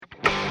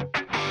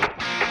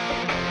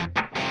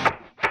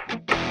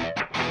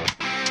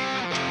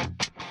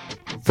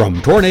From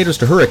tornadoes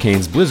to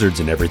hurricanes, blizzards,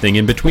 and everything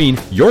in between,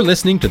 you're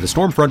listening to the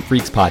Stormfront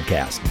Freaks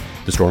podcast.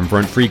 The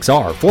Stormfront Freaks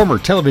are former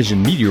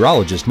television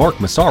meteorologist Mark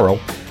Massaro,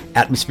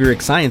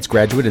 atmospheric science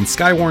graduate and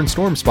Skywarn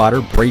storm spotter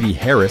Brady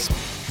Harris,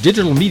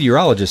 digital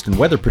meteorologist and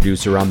weather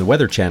producer on the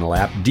Weather Channel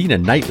app Dina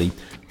Knightley,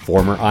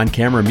 former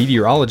on-camera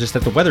meteorologist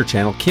at the Weather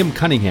Channel Kim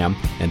Cunningham,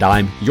 and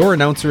I'm your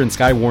announcer and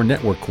Skywarn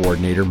Network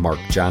coordinator Mark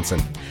Johnson.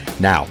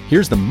 Now,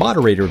 here's the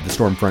moderator of the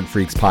Stormfront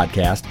Freaks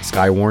podcast,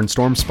 Skywarn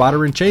storm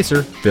spotter and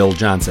chaser Phil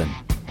Johnson.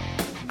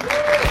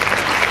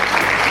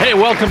 Hey,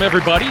 welcome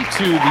everybody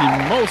to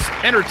the most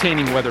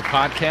entertaining weather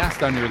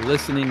podcast on your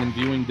listening and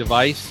viewing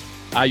device.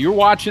 You're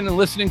watching and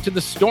listening to the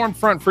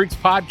Stormfront Freaks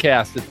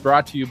podcast. It's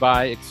brought to you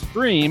by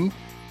Extreme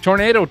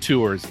Tornado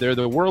Tours. They're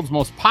the world's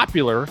most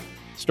popular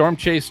storm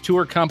chase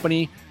tour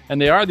company, and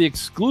they are the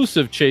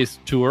exclusive chase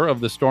tour of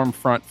the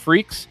Stormfront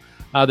Freaks.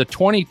 The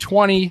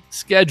 2020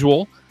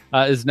 schedule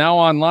is now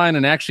online,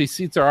 and actually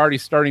seats are already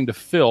starting to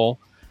fill,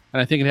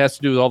 and I think it has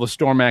to do with all the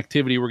storm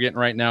activity we're getting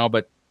right now,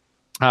 but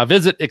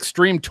visit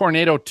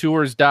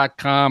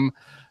extremetornadotours.com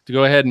to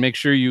go ahead and make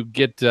sure you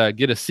get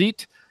a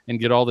seat and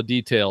get all the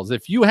details.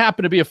 If you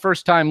happen to be a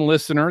first-time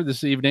listener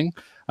this evening,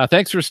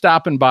 thanks for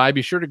stopping by.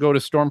 Be sure to go to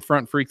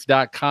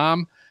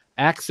stormfrontfreaks.com,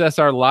 access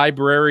our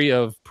library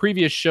of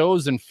previous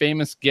shows and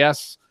famous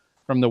guests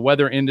from the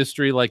weather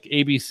industry like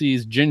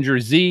ABC's Ginger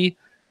Z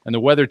and the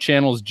Weather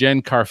Channel's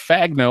Jen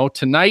Carfagno.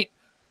 Tonight,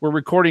 we're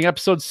recording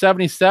episode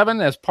 77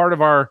 as part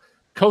of our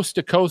Coast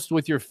to Coast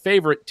with Your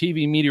Favorite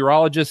TV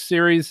Meteorologist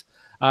series.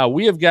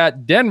 We have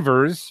got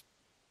Denver's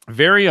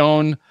very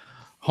own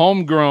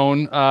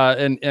homegrown,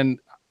 and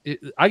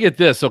I get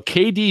this. So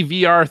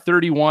KDVR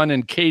 31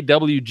 and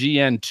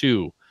KWGN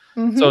 2.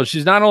 Mm-hmm. So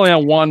she's not only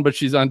on one, but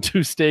she's on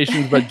two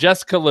stations. But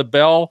Jessica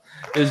LaBelle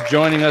is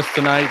joining us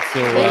tonight.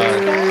 So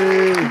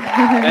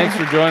thanks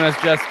for joining us,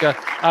 Jessica.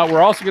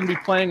 We're also going to be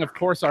playing, of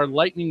course, our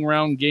lightning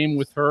round game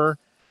with her.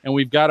 And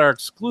we've got our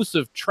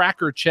exclusive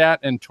tracker chat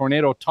and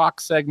tornado talk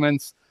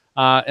segments.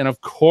 And of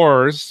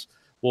course,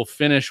 we'll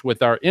finish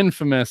with our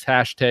infamous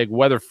hashtag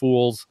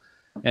WeatherFools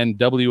and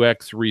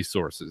WX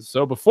resources.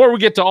 So before we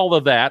get to all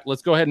of that,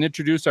 let's go ahead and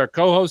introduce our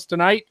co-host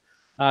tonight.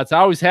 It's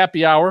always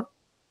happy hour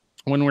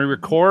when we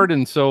record.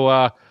 And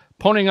so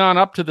poning on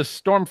up to the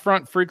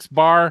Stormfront Freaks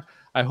bar,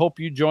 I hope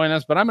you join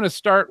us. But I'm going to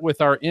start with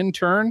our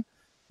intern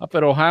up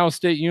at Ohio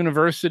State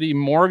University,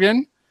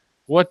 Morgan.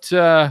 What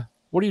are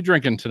you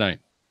drinking tonight?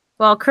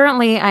 Well,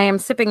 currently I am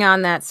sipping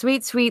on that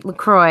sweet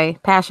LaCroix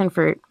passion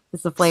fruit.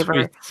 Is the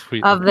flavor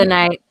sweet of the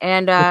night.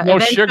 And no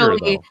sugar,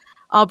 though.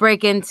 I'll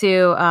break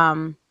into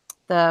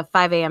the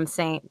 5 a.m.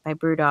 Saint by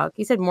Brewdog.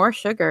 You said more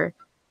sugar.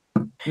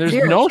 There's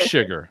no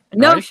sugar.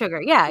 No right?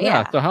 sugar.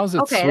 Yeah. So how's it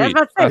okay, sweet? I was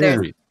about to say That's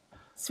sweet.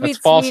 Sweet, That's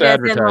false sweet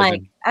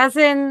advertising. as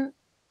in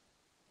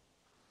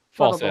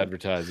false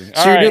advertising.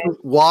 So you're doing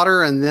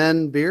water and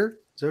then beer?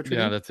 Is that what you're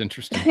doing? That's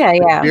interesting.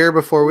 Yeah. Beer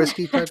before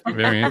whiskey type?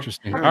 Very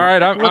interesting. All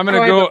right, I'm going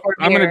to go.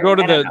 I'm going to go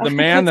to the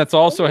man that's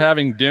also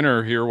having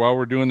dinner here while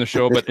we're doing the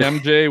show. But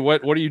MJ,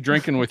 what are you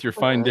drinking with your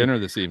fine dinner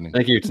this evening?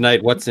 Thank you.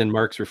 Tonight, what's in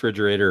Mark's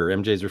refrigerator or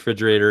MJ's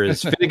refrigerator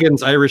is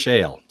Finnegan's Irish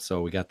Ale.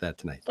 So we got that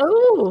tonight.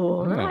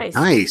 Oh, nice.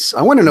 Nice.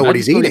 I want to know what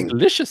he's eating.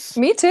 Delicious.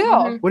 Me too.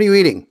 Mm-hmm. What are you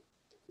eating?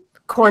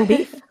 Corned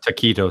beef.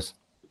 Taquitos.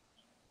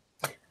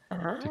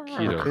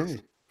 Taquitos. Okay.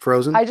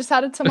 Frozen? I just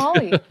had a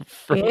tamale.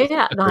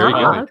 Yeah.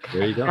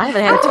 There you go. I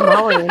haven't had a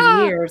tamale in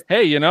years.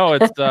 Hey,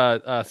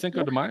 it's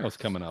Cinco de Mayo's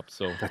coming up,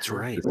 so That's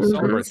right.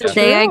 celebrate It's the that.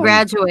 day I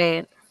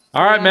graduate.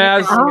 All right,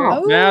 Maz.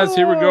 Oh. Maz,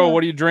 here we go.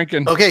 What are you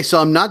drinking? Okay, so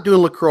I'm not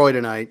doing LaCroix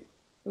tonight.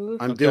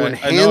 I'm doing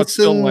I know it's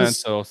still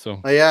Hanson's. Lent, so.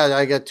 Oh, yeah,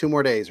 I got 2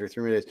 more days or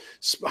 3 more days.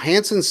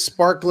 Hanson's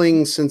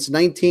Sparkling since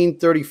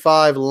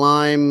 1935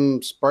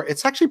 Lime Spark.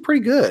 It's actually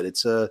pretty good.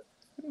 It's I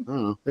don't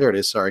know. There it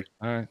is. Sorry.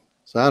 All right.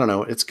 So I don't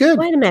know. It's good.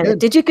 Wait a minute. Good.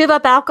 Did you give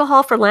up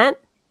alcohol for Lent?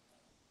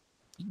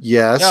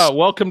 Yes. Yeah,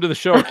 welcome to the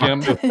show,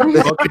 Kim. How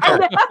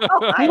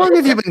long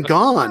have you been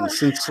gone?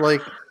 Since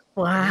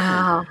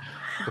Wow.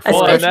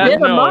 Well, on It's that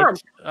been a note,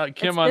 month.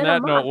 Kim, It's on been a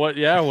that note,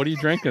 month. what are you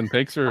drinking?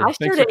 Thanks for I sure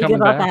thanks for didn't coming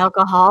give up back.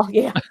 alcohol.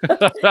 Yeah.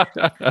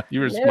 You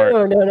were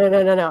smart.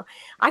 No.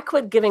 I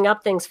quit giving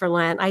up things for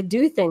Lent. I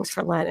do things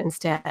for Lent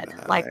instead.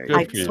 Like Good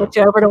I for you. switch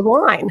over to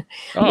wine.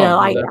 Oh, No, well,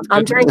 I'm that's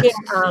good. drinking.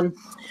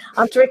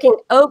 I'm drinking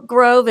Oak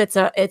Grove. It's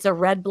a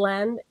red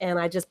blend, and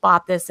I just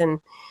bought this, and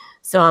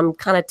so I'm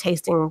kind of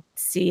tasting,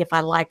 see if I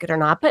like it or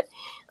not. But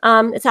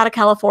it's out of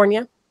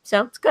California,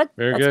 so it's good.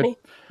 Very That's good. me.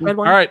 Red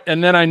wine. All right,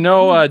 and then I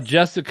know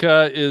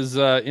Jessica is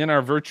in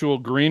our virtual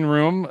green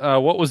room.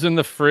 What was in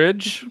the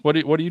fridge? What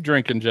are you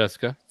drinking,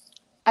 Jessica?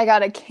 I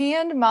got a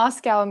canned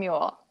Moscow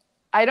Mule.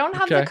 I don't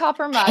have Okay. the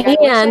copper mug. I wish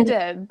I Canned.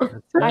 did.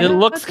 It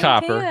looks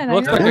copper. Can. It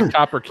looks I like know. a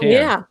copper can.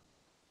 Yeah.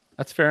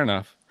 That's fair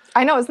enough.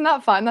 I know. Isn't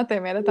that fun that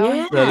they made it that way?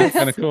 Yeah. That is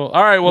kind of cool.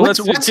 All right, well,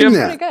 What's let's in Kim.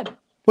 that? Pretty good.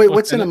 Wait, What's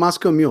what's in in a it?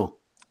 Moscow Mule?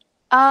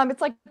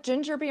 It's like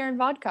ginger beer and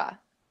vodka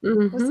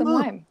with some Oh.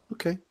 lime.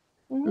 Okay.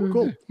 Mhm.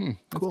 Cool. That's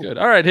Cool. good.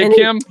 All right, hey And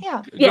Kim,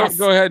 Yeah. Yes.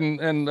 go ahead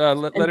and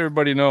let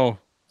everybody know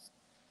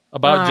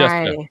about All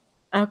Jessica. right.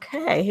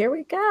 Okay, here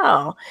we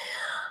go.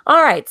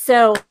 All right,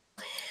 so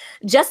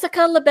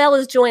Jessica LaBelle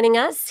is joining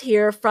us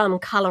here from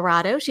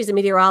Colorado. She's a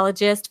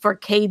meteorologist for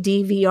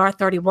KDVR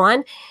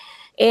 31.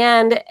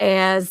 And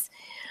as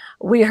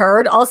we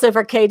heard, also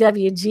for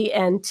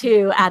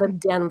KWGN2 out of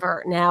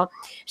Denver. Now,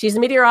 she's a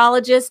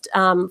meteorologist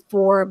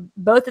for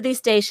both of these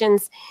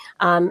stations.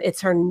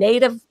 It's her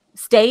native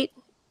state.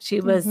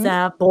 She was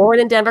born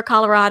in Denver,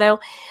 Colorado.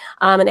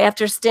 And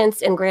after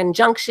stints in Grand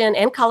Junction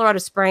and Colorado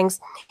Springs,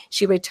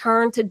 she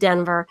returned to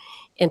Denver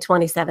in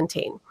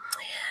 2017.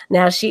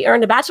 Now, she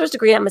earned a bachelor's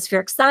degree in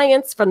atmospheric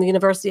science from the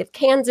University of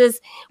Kansas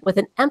with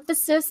an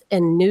emphasis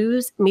in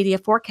news media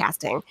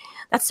forecasting.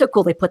 That's so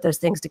cool they put those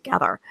things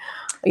together.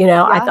 You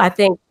know, yeah. I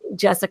think,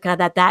 Jessica,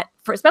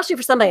 especially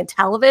for somebody in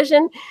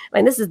television, I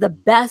mean, this is the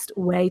best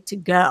way to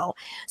go.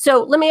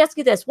 So let me ask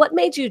you this. What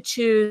made you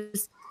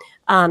choose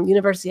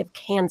University of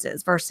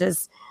Kansas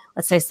versus,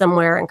 let's say,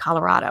 somewhere in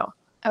Colorado?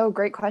 Oh,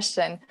 great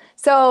question.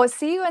 So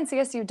CU and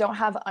CSU don't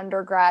have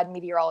undergrad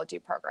meteorology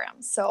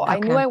programs. So I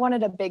knew I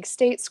wanted a big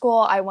state school.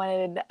 I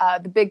wanted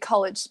the big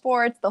college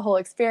sports, the whole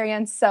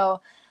experience.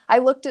 So I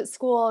looked at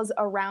schools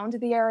around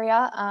the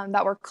area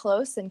that were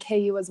close, and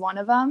KU was one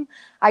of them.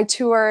 I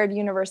toured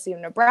University of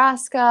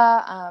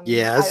Nebraska.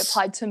 Yes. I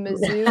applied to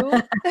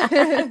Mizzou.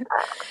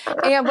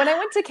 And when I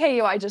went to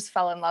KU, I just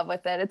fell in love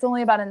with it. It's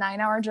only about a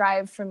 9-hour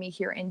drive from me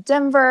here in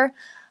Denver.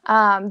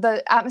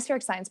 The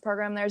atmospheric science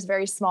program there is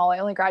very small. I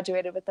only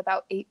graduated with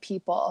about 8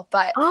 people,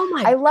 but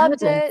I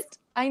loved it.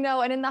 I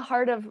know. And in the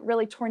heart of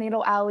really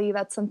Tornado Alley,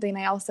 that's something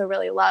I also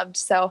really loved.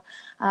 So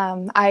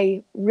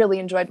I really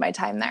enjoyed my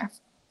time there.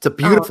 It's a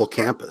beautiful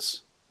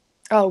campus.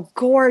 Oh,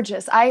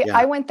 gorgeous.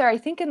 I went there, I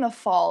think in the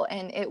fall,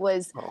 and it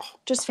was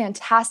just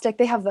fantastic.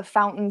 They have the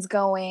fountains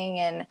going,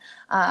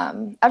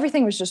 and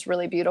everything was just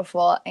really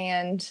beautiful.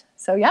 And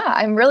so, yeah,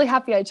 I'm really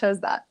happy I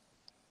chose that.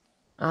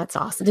 That's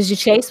awesome. Did you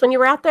chase when you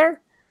were out there?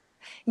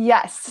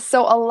 Yes.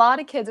 So a lot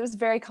of kids, it was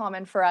very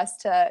common for us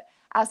to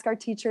ask our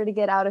teacher to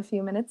get out a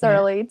few minutes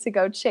early to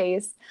go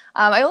chase.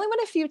 I only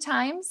went a few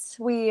times.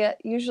 We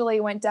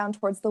usually went down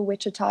towards the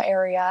Wichita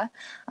area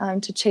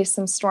to chase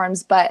some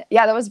storms. But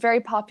yeah, that was very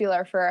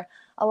popular for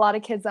a lot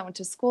of kids that went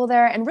to school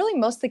there. And really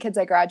most of the kids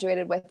I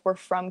graduated with were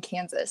from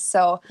Kansas.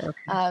 So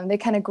they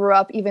kind of grew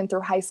up even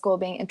through high school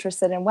being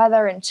interested in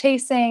weather and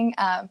chasing.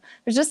 It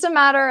was just a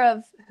matter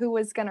of who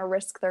was going to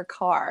risk their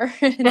car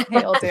in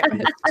hail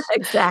damage.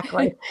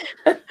 Exactly.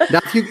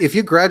 Now, if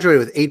you graduated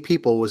with 8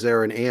 people, was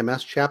there an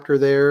AMS chapter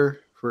there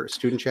for a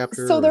student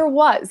chapter? So there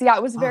was,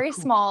 it was very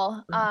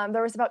small.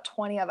 There was about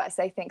 20 of us,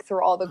 I think,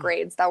 through all the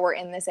grades that were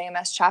in this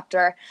AMS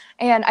chapter.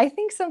 And I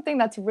think something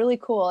that's really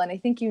cool and I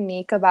think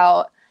unique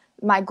about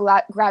my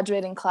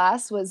graduating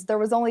class was there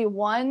was only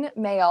one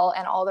male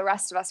and all the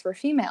rest of us were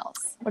females,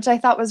 which I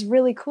thought was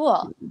really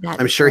cool.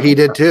 I'm sure he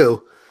did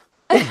too.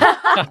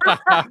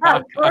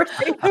 Of course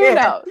Who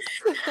knows?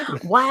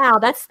 Wow,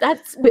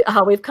 that's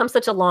we've come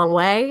such a long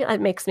way.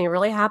 It makes me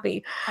really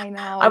happy. I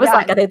know. I was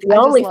I think the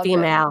only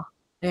female.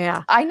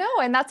 Yeah, I know.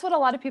 And that's what a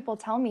lot of people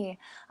tell me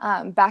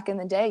back in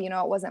the day. You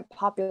know, it wasn't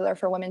popular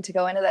for women to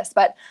go into this.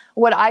 But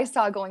what I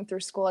saw going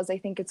through school is I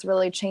think it's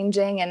really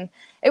changing. And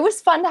it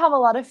was fun to have a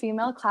lot of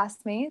female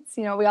classmates.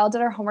 You know, we all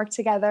did our homework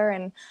together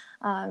and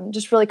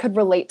just really could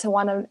relate to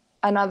one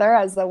another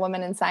as a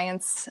woman in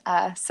science.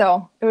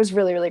 So it was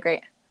really, really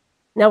great.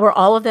 Now, were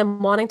all of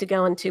them wanting to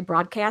go into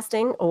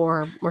broadcasting,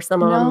 or were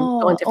some of them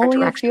going different only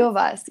directions? A few of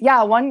us.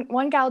 Yeah,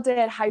 one gal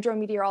did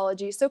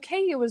hydrometeorology. So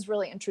KU was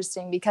really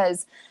interesting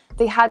because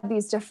they had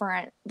these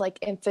different like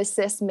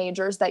emphasis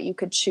majors that you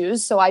could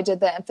choose. So I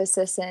did the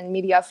emphasis in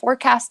media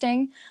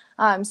forecasting.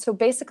 So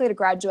basically to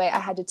graduate, I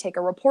had to take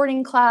a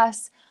reporting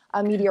class,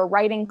 a media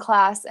writing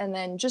class, and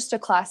then just a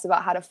class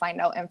about how to find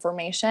out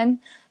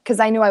information because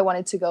I knew I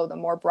wanted to go the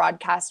more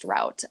broadcast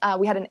route.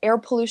 We had an air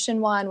pollution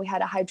one, we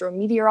had a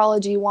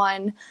hydrometeorology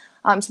one.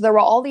 So there were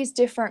all these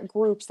different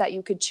groups that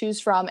you could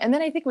choose from. And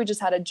then I think we just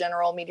had a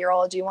general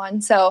meteorology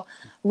one. So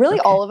really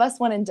all of us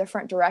went in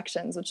different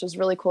directions, which is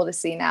really cool to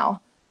see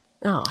now.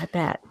 Oh, I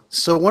bet.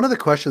 So one of the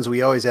questions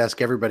we always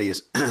ask everybody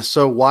is,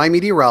 so why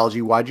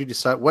meteorology? Why'd you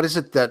decide? What is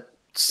it that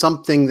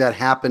something that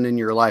happened in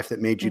your life that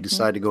made you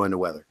decide to go into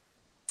weather?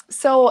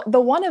 So the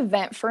one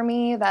event for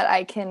me that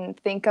I can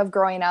think of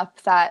growing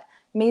up that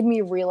made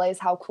me realize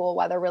how cool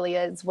weather really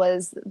is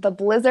was the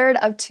blizzard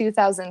of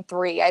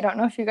 2003. I don't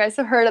know if you guys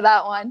have heard of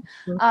that one,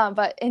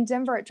 but in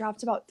Denver, it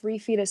dropped about 3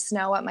 feet of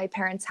snow at my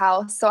parents'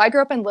 house. So I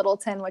grew up in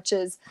Littleton, which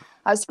is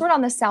sort of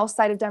on the south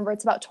side of Denver.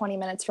 It's about 20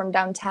 minutes from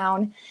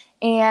downtown.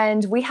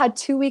 And we had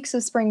 2 weeks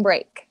of spring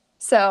break.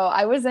 So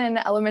I was in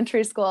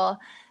elementary school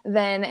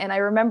then, and I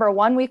remember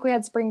 1 week we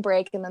had spring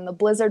break, and then the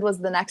blizzard was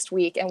the next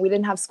week, and we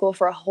didn't have school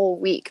for a whole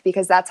week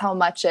because that's how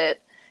much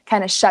it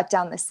kind of shut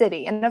down the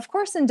city. And of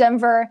course in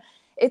Denver,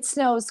 it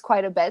snows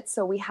quite a bit,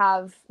 so we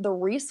have the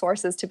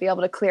resources to be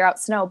able to clear out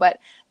snow, but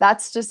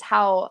that's just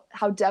how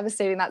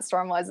devastating that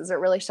storm was, is it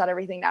really shut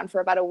everything down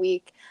for about a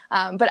week.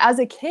 But as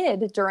a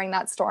kid during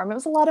that storm, it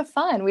was a lot of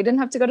fun. We didn't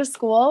have to go to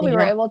school. We were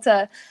able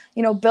to,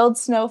 build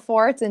snow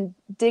forts and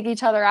dig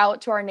each other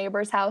out to our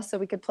neighbor's house so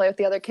we could play with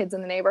the other kids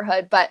in the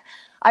neighborhood. But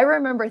I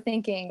remember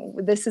thinking,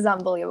 this is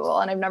unbelievable,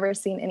 and I've never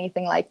seen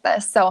anything like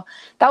this. So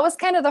that was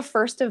kind of the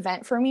first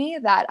event for me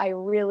that I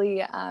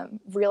really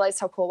realized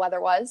how cool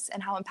weather was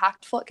and how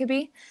impactful it could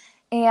be.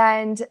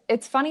 And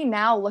it's funny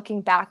now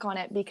looking back on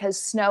it, because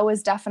snow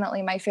is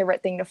definitely my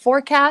favorite thing to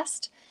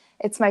forecast.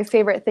 It's my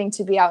favorite thing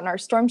to be out in our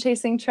storm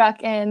chasing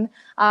truck in.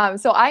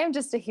 So I am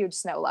just a huge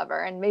snow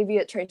lover, and maybe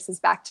it traces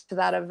back to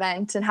that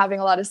event and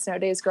having a lot of snow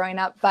days growing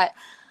up. But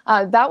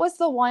that was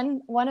the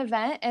one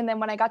event. And then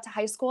when I got to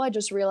high school, I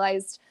just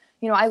realized,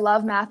 I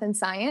love math and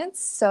science.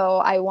 So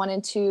I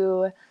wanted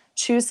to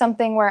choose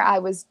something where I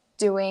was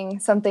doing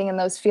something in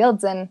those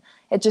fields, and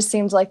it just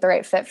seemed like the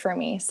right fit for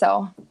me.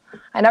 So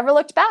I never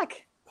looked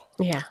back.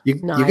 Yeah. You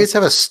guys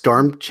have a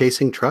storm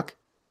chasing truck?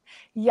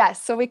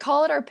 Yes. So we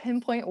call it our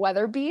pinpoint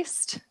weather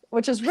beast,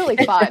 which is really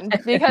fun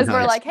because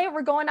we're like, hey,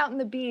 we're going out in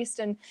the beast.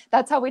 And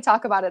that's how we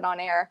talk about it on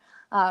air.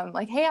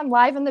 Like, hey, I'm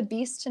live in the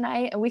beast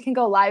tonight, and we can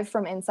go live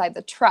from inside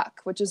the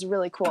truck, which is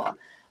really cool.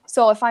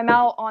 So if I'm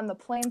out on the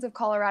plains of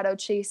Colorado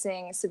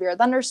chasing severe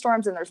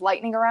thunderstorms and there's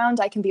lightning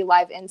around, I can be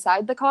live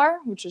inside the car,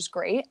 which is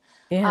great.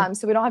 Yeah.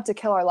 So we don't have to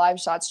kill our live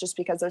shots just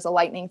because there's a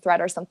lightning threat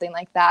or something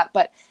like that.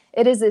 But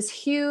it is this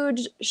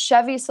huge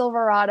Chevy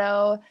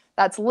Silverado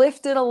that's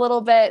lifted a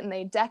little bit, and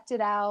they decked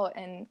it out,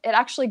 and it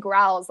actually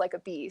growls like a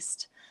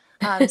beast.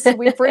 So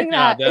we bring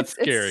that. That's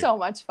it's scary. so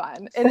much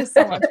fun. It is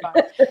so much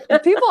fun.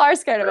 People are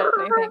scared of it,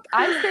 I think.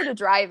 I'm scared to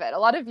drive it. A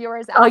lot of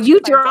viewers ask. Oh, you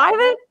if I drive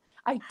it?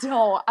 I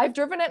don't. I've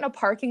driven it in a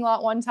parking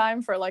lot one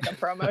time for like a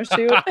promo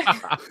shoot.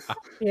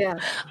 Yeah.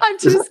 I'm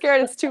too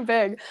scared. It's too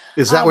big.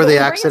 Is that where but the we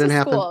bring it to accident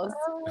happened?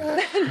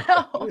 schools.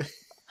 No.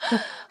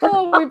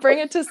 Oh, we bring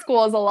it to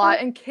schools a lot,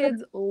 and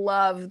kids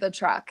love the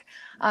truck.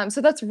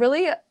 So that's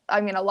really,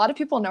 a lot of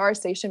people know our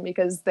station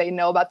because they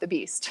know about the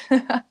beast.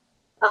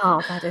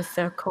 Oh, that is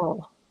so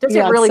cool. Does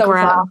Yeah, it really so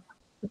growl?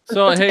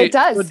 So hey, It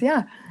does,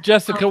 yeah.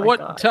 Jessica, Oh my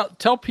God.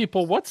 tell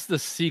people what's the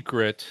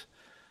secret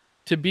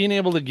to being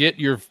able to get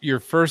your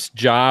first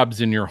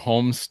jobs in your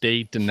home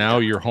state and now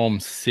your home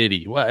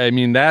city? Well,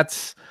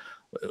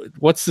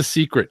 what's the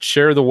secret?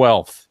 Share the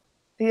wealth.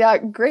 Yeah,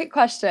 great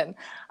question.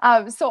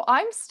 So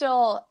I'm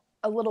still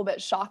a little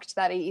bit shocked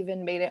that I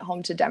even made it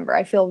home to Denver.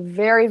 I feel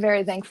very,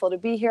 very thankful to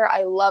be here.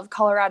 I love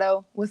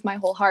Colorado with my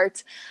whole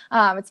heart.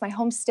 It's my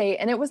home state,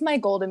 and it was my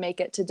goal to make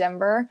it to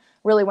Denver,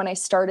 really, when I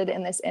started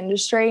in this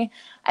industry.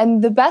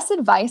 And the best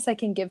advice I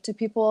can give to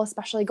people,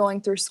 especially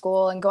going through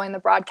school and going the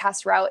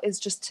broadcast route, is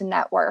just to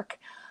network.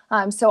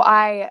 So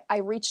I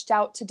reached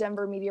out to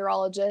Denver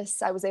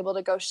meteorologists. I was able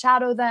to go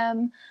shadow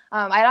them.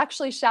 I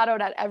actually shadowed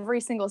at every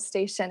single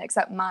station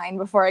except mine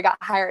before I got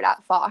hired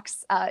at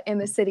Fox in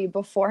the city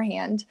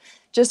beforehand,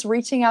 just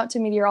reaching out to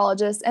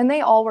meteorologists. And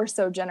they all were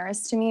so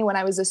generous to me when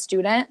I was a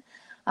student.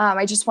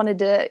 I just wanted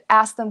to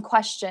ask them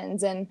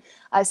questions and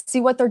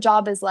see what their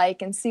job is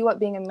like and see what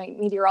being a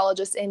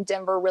meteorologist in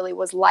Denver really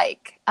was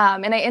like.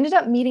 And I ended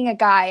up meeting a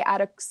guy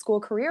at a school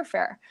career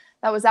fair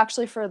that was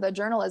actually for the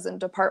journalism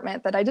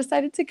department that I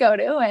decided to go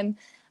to.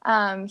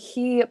 And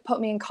he put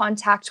me in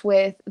contact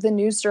with the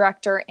news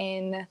director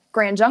in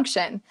Grand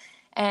Junction.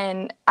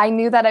 And I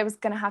knew that I was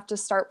going to have to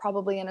start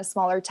probably in a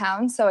smaller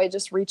town. So I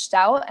just reached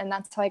out, and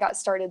that's how I got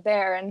started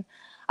there. And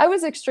I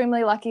was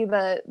extremely lucky.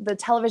 The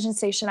television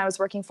station I was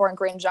working for in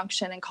Grand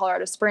Junction in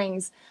Colorado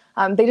Springs,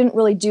 they didn't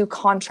really do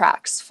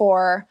contracts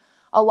for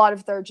a lot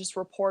of their just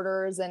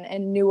reporters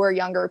and newer,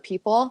 younger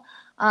people.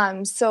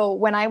 So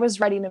when I was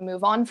ready to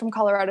move on from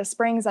Colorado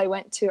Springs, I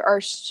went to, or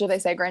should I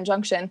say Grand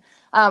Junction,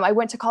 I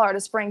went to Colorado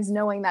Springs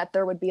knowing that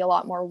there would be a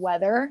lot more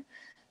weather.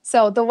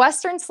 So the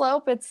Western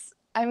Slope, it's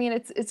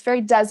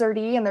very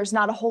deserty, and there's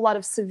not a whole lot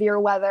of severe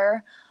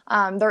weather.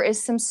 There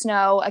is some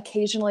snow.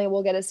 Occasionally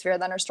we'll get a severe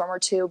thunderstorm or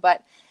two,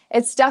 but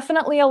it's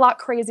definitely a lot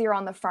crazier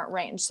on the Front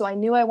Range. So I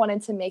knew I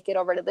wanted to make it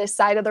over to this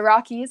side of the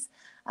Rockies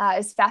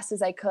as fast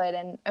as I could.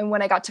 And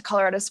when I got to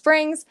Colorado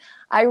Springs,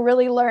 I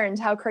really learned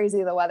how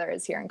crazy the weather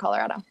is here in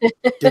Colorado.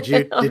 Did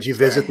you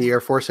visit the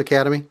Air Force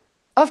Academy?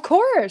 Of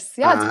course.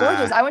 Yeah, it's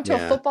gorgeous. I went to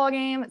yeah. a football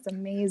game. It's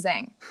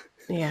amazing.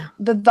 Yeah.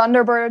 The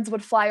Thunderbirds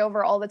would fly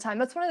over all the time.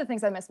 That's one of the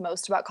things I miss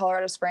most about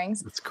Colorado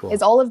Springs. That's cool.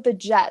 Is all of the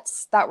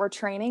jets that were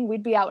training.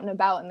 We'd be out and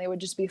about, and they would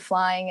just be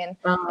flying and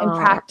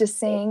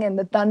practicing, and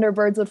the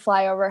Thunderbirds would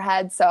fly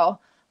overhead. So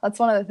that's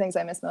one of the things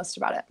I miss most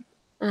about it.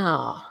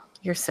 Oh,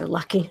 you're so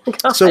lucky.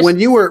 So when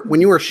you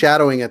were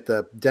shadowing at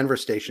the Denver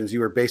stations, you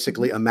were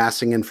basically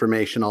amassing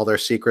information, all their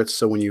secrets.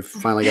 So when you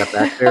finally got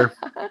back there,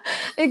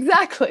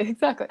 Exactly.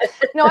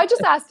 No, I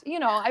just asked.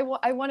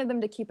 I wanted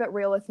them to keep it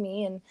real with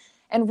me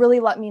and really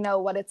let me know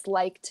what it's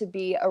like to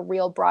be a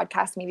real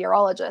broadcast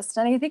meteorologist.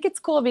 And I think it's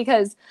cool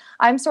because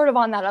I'm sort of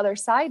on that other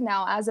side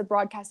now as a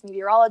broadcast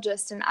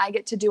meteorologist, and I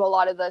get to do a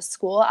lot of the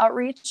school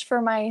outreach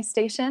for my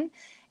station.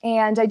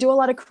 And I do a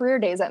lot of career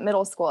days at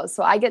middle schools.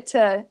 So I get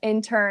to,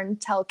 in turn,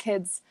 tell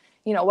kids,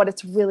 what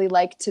it's really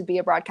like to be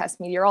a broadcast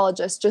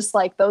meteorologist, just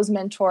like those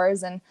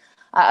mentors and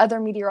other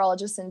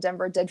meteorologists in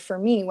Denver did for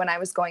me when I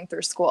was going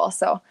through school.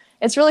 So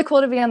it's really cool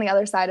to be on the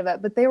other side of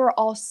it. But they were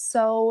all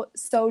so,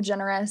 so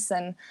generous.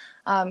 And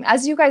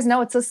as you guys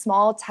know, it's a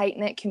small,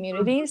 tight-knit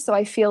community. So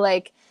I feel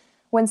like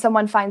when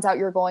someone finds out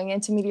you're going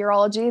into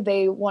meteorology,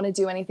 they want to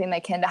do anything they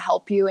can to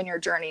help you in your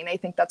journey. And I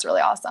think that's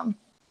really awesome.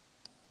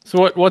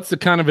 So what's the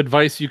kind of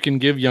advice you can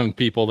give young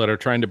people that are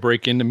trying to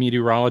break into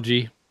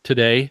meteorology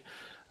today?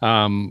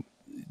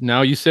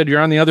 Now you said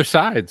you're on the other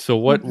side. So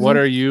what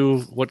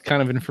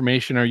kind of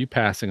information are you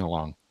passing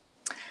along?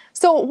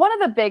 So one of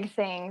the big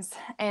things,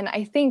 and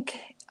I think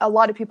a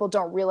lot of people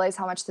don't realize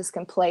how much this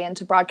can play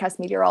into broadcast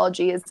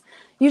meteorology, is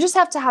you just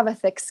have to have a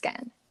thick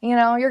skin. You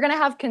know, you're going to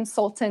have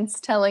consultants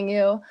telling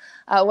you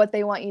what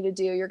they want you to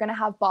do. You're going to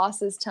have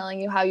bosses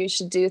telling you how you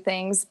should do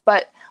things.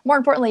 But more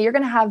importantly, you're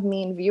going to have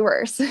mean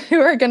viewers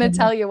who are going to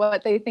tell you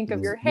what they think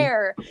of your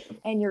hair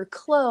and your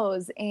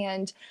clothes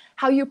and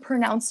how you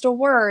pronounced a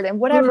word and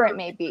whatever it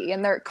may be.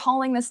 And they're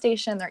calling the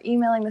station, they're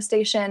emailing the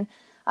station.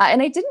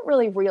 And I didn't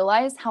really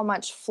realize how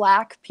much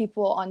flack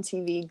people on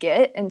TV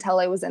get until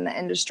I was in the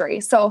industry.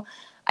 So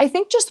I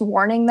think just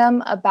warning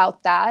them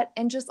about that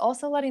and just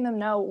also letting them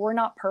know we're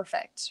not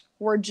perfect.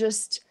 We're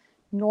just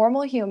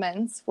normal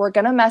humans. We're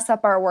going to mess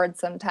up our words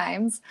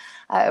sometimes.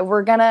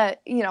 We're going to,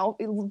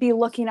 be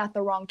looking at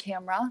the wrong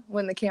camera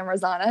when the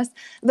camera's on us.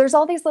 There's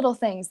all these little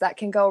things that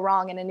can go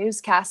wrong in a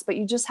newscast, but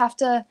you just have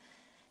to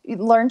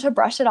learn to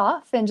brush it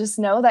off and just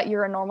know that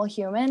you're a normal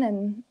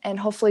human, and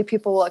hopefully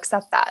people will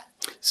accept that.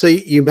 So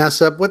you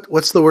mess up.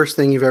 What's the worst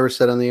thing you've ever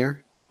said on the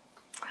air?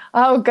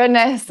 Oh,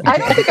 goodness. I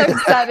don't think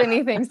I've said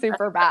anything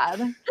super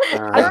bad.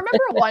 I remember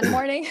one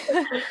morning,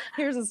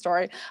 here's a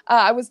story.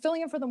 I was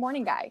filling in for the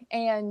morning guy.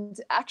 And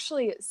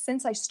actually,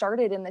 since I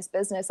started in this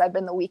business, I've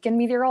been the weekend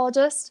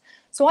meteorologist.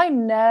 So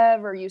I'm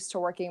never used to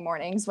working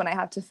mornings when I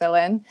have to fill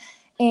in.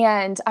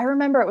 And I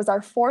remember it was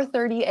our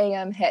 4:30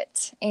 a.m.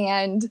 hit.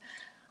 And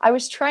I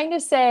was trying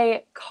to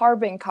say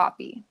carbon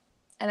copy.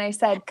 And I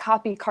said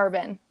copy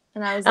carbon.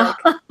 And I was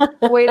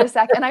like, wait a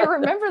second. And I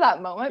remember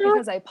that moment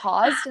because I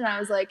paused and I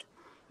was like,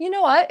 you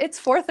know what? It's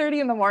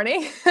 4:30 in the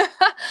morning.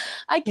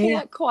 I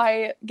can't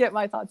quite get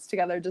my thoughts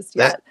together just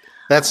yet.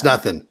 That's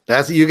nothing.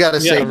 You got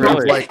to say,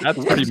 really,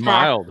 that's pretty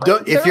mild.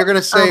 If you're going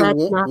to say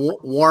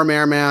warm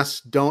air mass,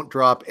 don't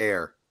drop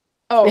air.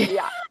 Oh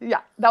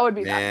yeah, that would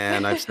be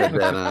man. I've said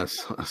that. I've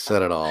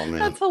said it all, man.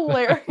 That's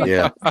hilarious.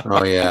 Yeah.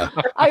 Oh yeah.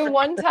 I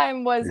one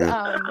time was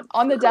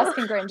on the desk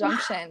in Grand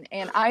Junction,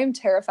 and I'm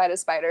terrified of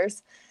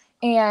spiders.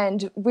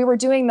 And we were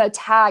doing the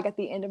tag at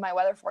the end of my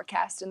weather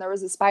forecast, and there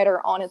was a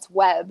spider on its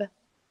web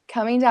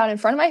coming down in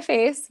front of my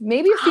face,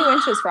 maybe a few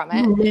inches from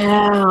it.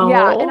 No.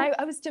 Yeah. And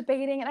I was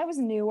debating, and I was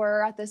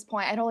newer at this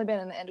point. I'd only been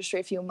in the industry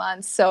a few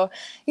months. So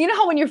you know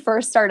how when you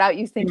first start out,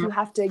 you think you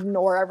have to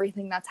ignore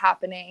everything that's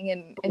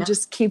happening and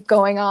just keep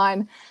going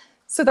on.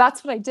 So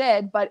that's what I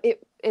did. But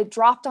it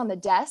dropped on the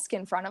desk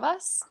in front of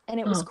us, and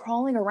it was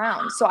crawling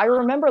around. So I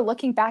remember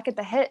looking back at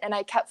the hit, and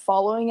I kept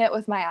following it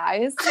with my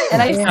eyes.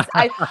 And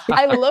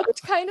I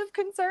looked kind of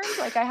concerned,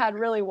 like I had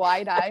really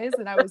wide eyes,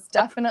 and I was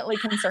definitely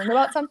concerned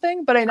about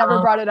something, but I never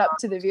brought it up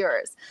to the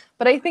viewers.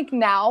 But I think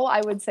now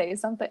I would say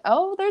something,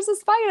 oh, there's a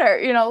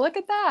spider, look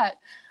at that.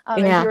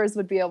 And viewers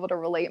would be able to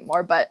relate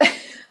more, but...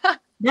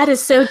 That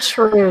is so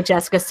true,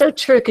 Jessica. So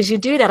true, because you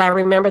do that. I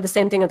remember the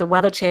same thing at the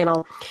Weather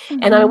Channel,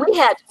 and I mean,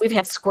 we've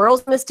had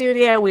squirrels in the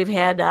studio, we've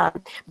had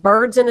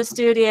birds in the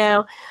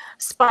studio,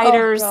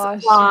 spiders,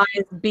 flies,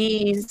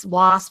 bees,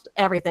 wasps,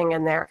 everything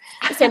in there.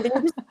 The same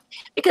thing,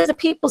 because the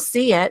people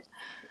see it,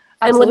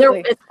 and when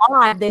it's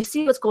live, they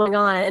see what's going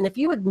on, and if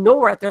you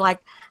ignore it, they're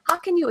like, "How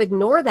can you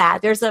ignore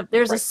that? There's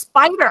a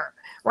spider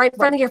right in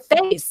front of your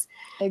face."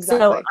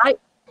 Exactly.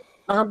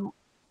 So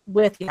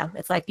with you,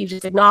 it's like you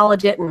just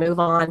acknowledge it and move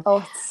on.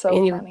 Oh, it's so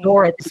and you funny.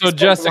 ignore it. So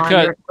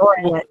Jessica,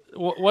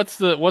 what's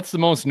the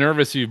most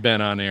nervous you've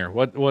been on air?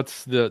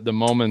 What's the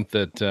moment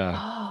that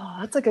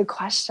that's a good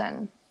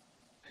question.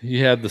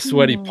 You had the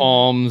sweaty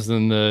palms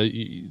and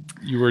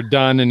you were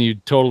done and you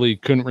totally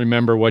couldn't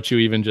remember what you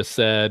even just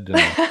said?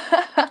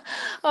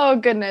 Oh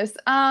goodness.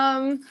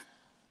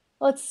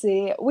 Let's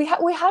see. We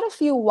had a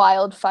few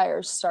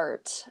wildfires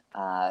start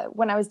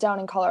when I was down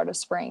in Colorado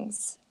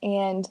Springs,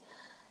 and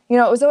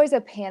it was always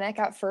a panic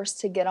at first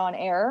to get on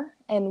air,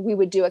 and we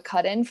would do a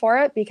cut-in for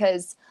it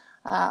because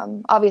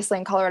obviously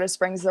in Colorado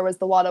Springs, there was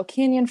the Waldo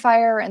Canyon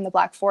fire and the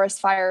Black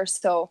Forest fire.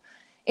 So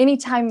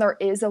anytime there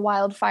is a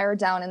wildfire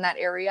down in that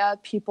area,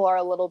 people are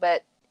a little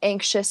bit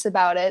anxious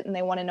about it and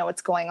they want to know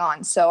what's going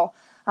on. So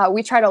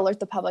we try to alert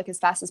the public as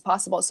fast as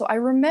possible. So I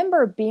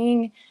remember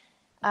being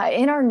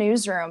in our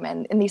newsroom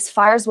and these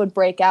fires would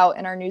break out,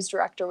 and our news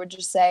director would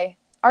just say,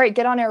 all right,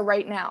 get on air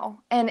right now.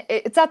 And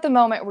it's at the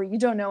moment where you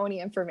don't know any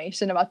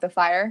information about the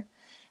fire.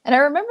 And I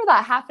remember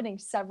that happening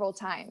several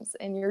times.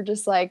 And you're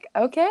just like,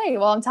 okay,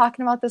 well, I'm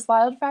talking about this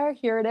wildfire.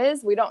 Here it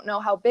is. We don't know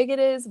how big it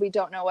is. We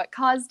don't know what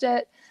caused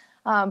it.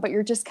 But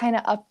you're just kind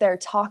of up there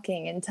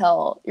talking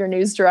until your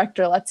news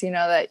director lets you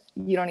know that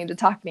you don't need to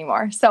talk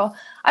anymore. So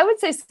I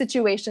would say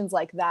situations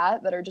like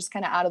that are just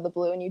kind of out of the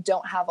blue and you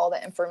don't have all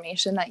the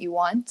information that you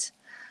want.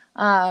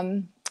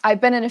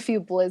 I've been in a few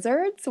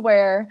blizzards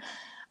where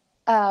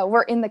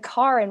we're in the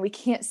car and we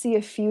can't see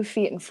a few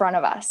feet in front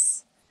of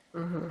us.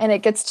 And it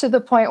gets to the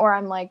point where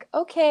I'm like,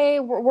 okay,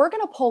 we're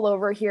going to pull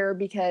over here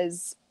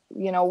because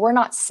we're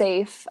not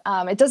safe.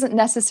 It doesn't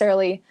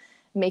necessarily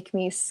make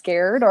me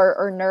scared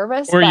or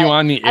nervous. Were you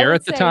on the air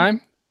at the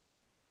time?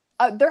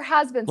 There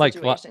has been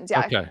situations,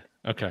 yeah.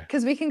 Okay.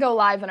 Because we can go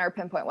live in our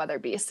Pinpoint Weather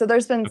Beast. So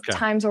there's been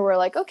times where we're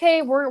like,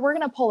 okay, we're going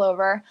to pull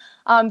over.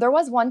 There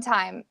was one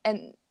time,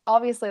 and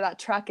obviously that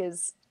truck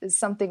is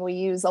something we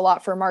use a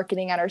lot for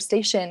marketing at our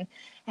station.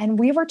 And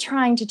we were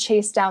trying to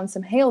chase down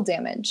some hail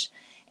damage.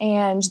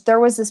 And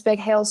there was this big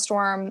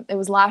hailstorm. It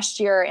was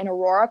last year in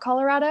Aurora,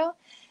 Colorado.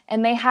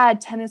 And they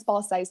had tennis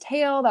ball sized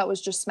hail that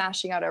was just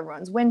smashing out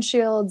everyone's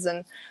windshields.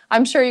 And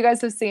I'm sure you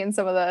guys have seen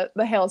some of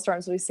the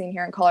hailstorms we've seen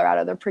here in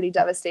Colorado. They're pretty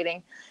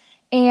devastating.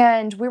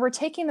 And we were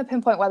taking the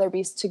Pinpoint Weather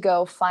Beast to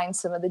go find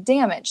some of the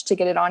damage to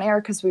get it on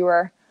air, because we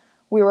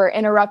were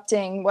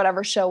interrupting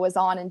whatever show was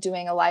on and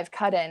doing a live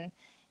cut-in.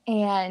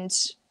 And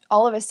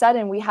all of a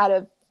sudden we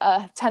had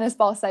a tennis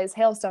ball sized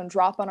hailstone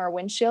drop on our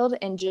windshield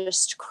and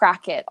just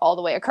crack it all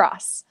the way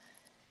across.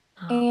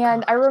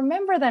 And I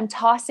remember them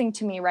tossing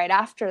to me right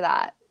after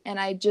that. And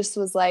I just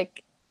was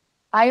like,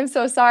 I am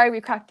so sorry. We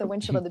cracked the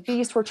windshield of the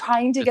Beast. We're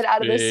trying to get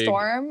out of this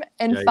storm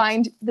and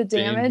find the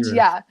damage. Dangerous.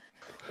 Yeah.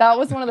 That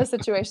was one of the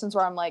situations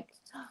where I'm like,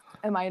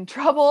 am I in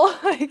trouble?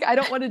 Like, I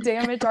don't want to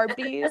damage our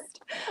Beast.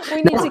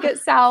 We need to get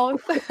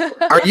south.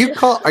 Are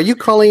you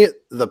calling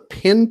it the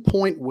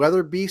Pinpoint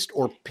Weather Beast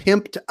or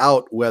Pimped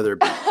Out Weather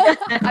Beast?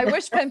 I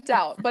wish Pimped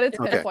Out, but it's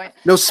Pinpoint.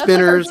 No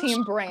spinners. That's like our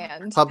team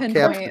brand.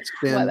 Hubcaps,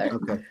 spin. Weather.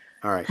 Okay.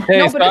 All right. Hey,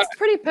 no, but it's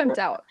pretty pimped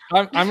out.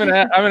 I'm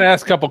gonna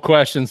ask a couple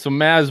questions. So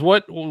Maz,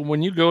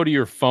 when you go to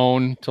your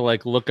phone to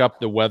like look up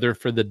the weather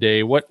for the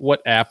day,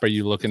 what app are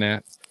you looking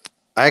at?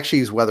 I actually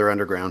use Weather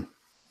Underground.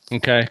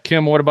 Okay,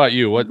 Kim, what about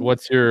you?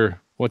 What's your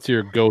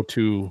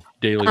go-to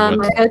daily weather?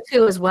 My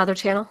go-to is Weather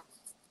Channel.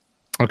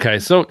 Okay,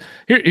 so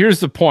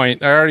here's the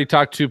point. I already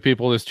talked to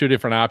people. There's two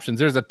different options.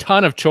 There's a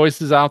ton of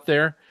choices out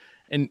there,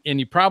 and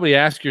you probably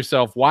ask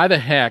yourself, why the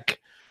heck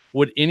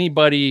would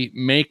anybody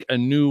make a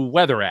new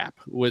weather app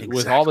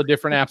with all the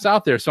different apps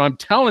out there? So I'm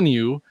telling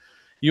you,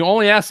 you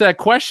only ask that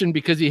question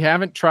because you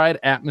haven't tried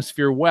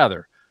Atmosphere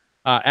Weather.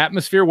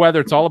 Atmosphere Weather,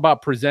 it's all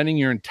about presenting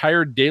your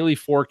entire daily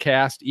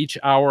forecast each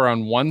hour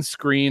on one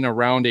screen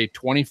around a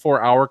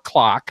 24-hour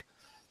clock.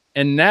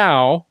 And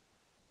now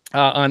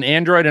on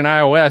Android and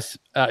iOS,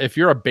 if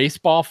you're a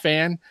baseball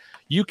fan,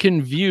 you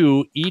can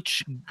view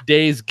each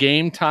day's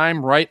game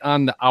time right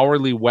on the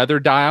hourly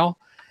weather dial.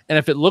 And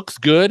if it looks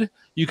good,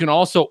 you can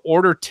also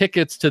order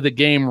tickets to the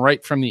game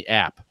right from the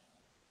app.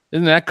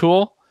 Isn't that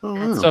cool? Oh,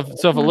 wow.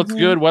 So if it looks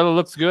good, weather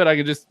looks good, I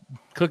can just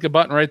click a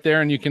button right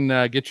there and you can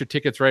get your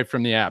tickets right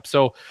from the app.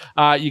 So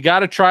you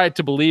got to try it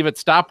to believe it.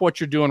 Stop what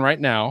you're doing right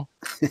now.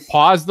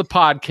 Pause the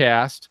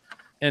podcast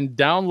and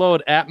download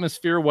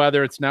Atmosphere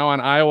Weather. It's now on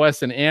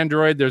iOS and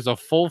Android. There's a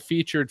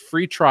full-featured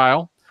free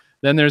trial.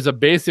 Then there's a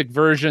basic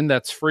version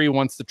that's free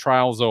once the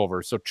trial's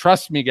over. So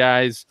trust me,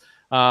 guys.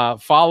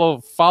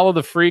 Follow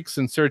the freaks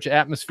and search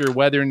Atmosphere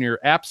Weather in your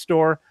app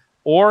store,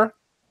 or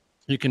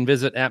you can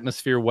visit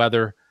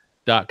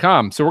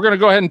atmosphereweather.com. So we're going to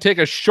go ahead and take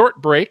a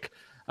short break.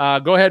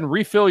 Go ahead and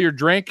refill your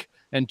drink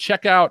and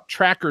check out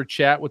Tracker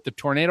Chat with the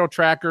Tornado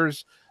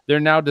Trackers. They're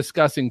now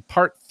discussing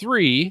part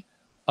 3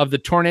 of the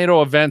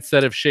tornado events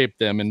that have shaped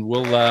them, and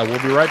we'll be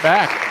right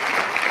back.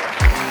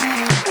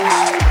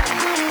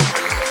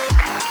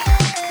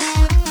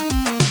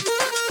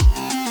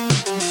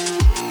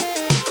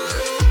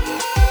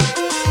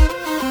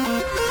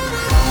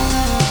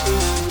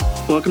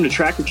 Welcome to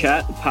Tracker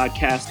Chat, the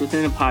podcast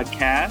within a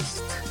podcast.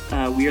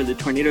 We are the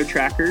Tornado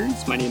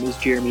Trackers. My name is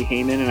Jeremy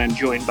Heyman, and I'm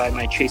joined by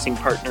my chasing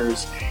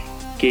partners,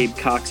 Gabe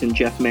Cox and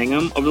Jeff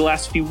Mangum. Over the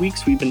last few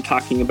weeks, we've been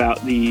talking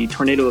about the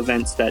tornado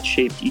events that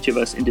shaped each of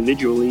us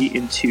individually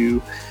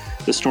into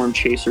the storm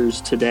chasers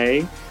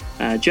today.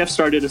 Jeff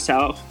started us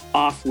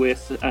off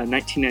with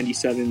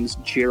 1997's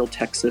Gerald,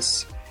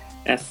 Texas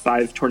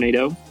F5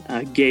 tornado.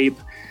 Gabe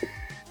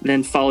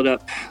then followed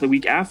up the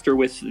week after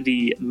with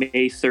the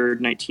May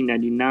 3rd,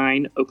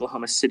 1999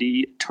 Oklahoma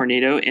City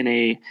tornado in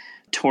a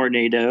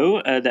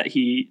tornado that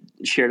he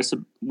shared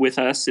with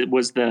us. It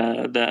was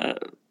the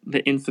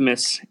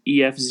infamous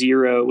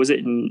EF0. Was it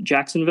in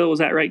Jacksonville? Was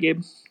that right,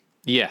 Gabe?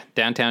 Yeah,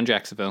 downtown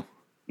Jacksonville.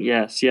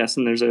 Yes.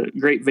 And there's a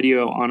great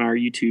video on our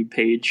YouTube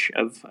page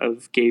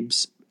of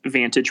Gabe's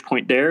vantage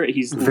point there.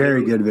 He's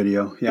very good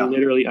video. Yeah,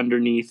 literally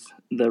underneath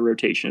the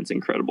rotation. It's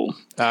incredible.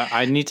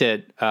 I need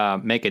to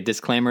make a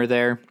disclaimer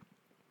there.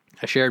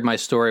 I shared my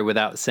story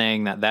without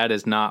saying that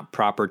is not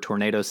proper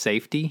tornado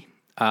safety.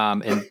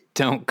 And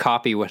don't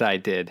copy what I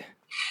did.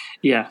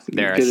 Yeah,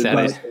 there I said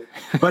it.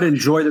 But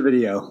enjoy the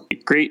video.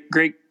 Great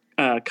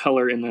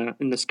color in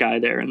the sky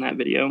there in that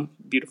video.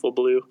 Beautiful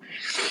blue.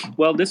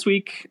 Well, this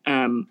week,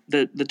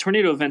 the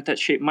tornado event that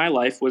shaped my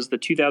life was the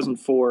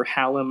 2004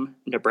 Hallam,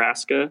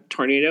 Nebraska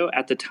tornado.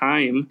 At the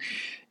time,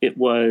 it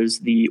was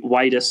the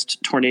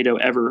widest tornado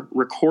ever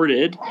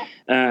recorded.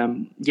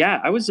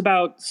 I was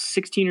about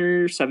 16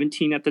 or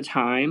 17 at the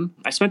time.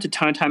 I spent a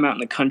ton of time out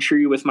in the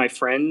country with my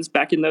friends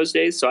back in those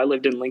days. So I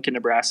lived in Lincoln,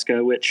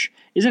 Nebraska, which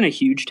isn't a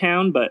huge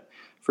town, but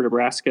for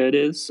Nebraska it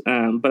is.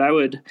 But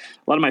a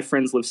lot of my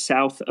friends live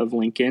south of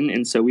Lincoln.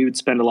 And so we would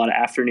spend a lot of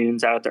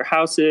afternoons out at their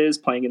houses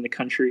playing in the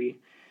country.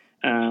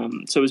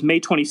 So it was May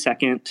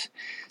 22nd,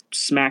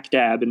 smack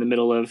dab in the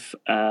middle of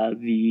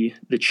the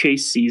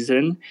chase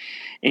season.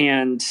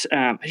 And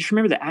I just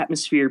remember the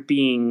atmosphere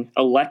being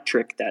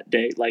electric that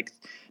day. Like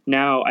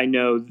now I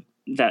know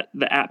that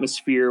the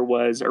atmosphere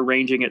was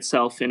arranging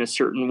itself in a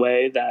certain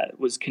way that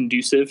was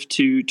conducive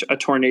to a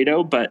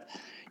tornado, but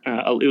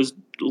it was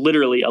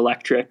literally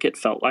electric, it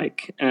felt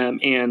like.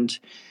 And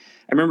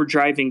I remember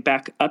driving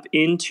back up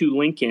into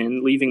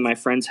Lincoln, leaving my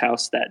friend's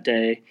house that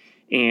day,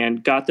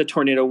 and got the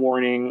tornado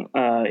warning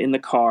in the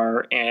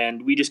car,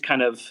 and we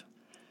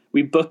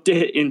booked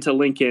it into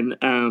Lincoln.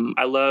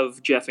 I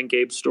love Jeff and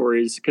Gabe's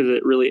stories because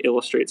it really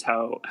illustrates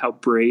how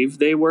brave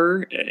they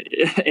were.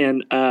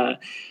 And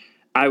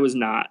I was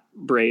not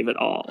brave at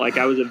all. Like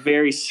I was a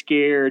very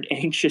scared,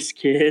 anxious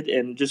kid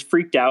and just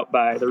freaked out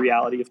by the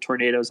reality of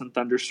tornadoes and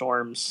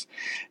thunderstorms.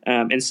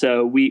 And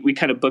so we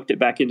kind of booked it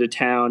back into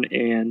town,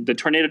 and the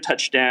tornado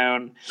touched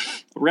down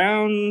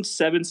around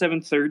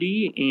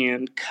 7:30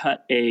 and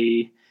cut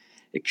a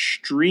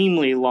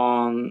extremely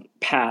long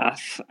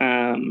path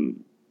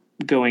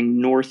going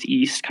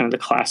northeast, kind of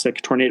the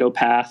classic tornado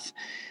path.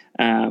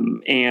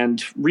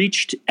 And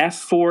reached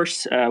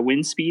F-force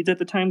wind speeds at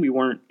the time. We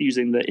weren't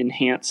using the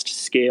enhanced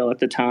scale at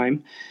the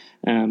time,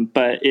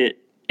 but it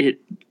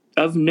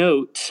of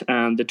note,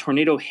 the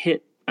tornado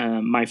hit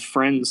my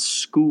friend's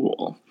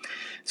school.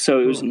 So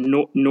it was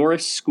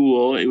Norris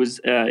School. It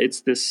was it's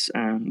this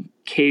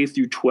K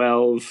through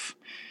 12.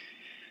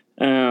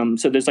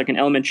 So there's like an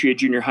elementary, a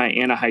junior high,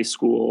 and a high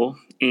school,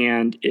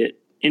 and it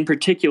in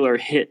particular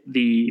hit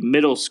the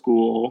middle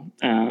school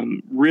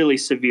really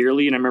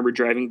severely. And I remember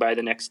driving by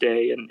the next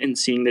day and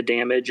seeing the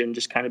damage and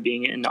just kind of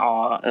being in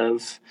awe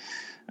of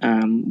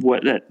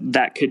what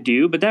that could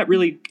do. But that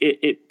really,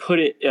 it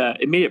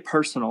made it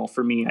personal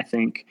for me, I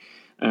think,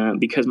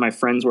 because my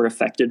friends were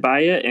affected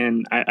by it.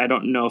 And I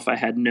don't know if I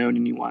had known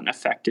anyone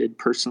affected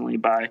personally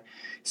by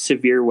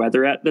severe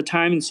weather at the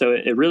time. And so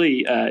it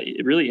really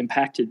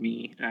impacted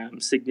me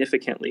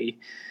significantly.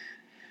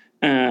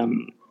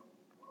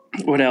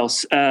 What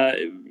else?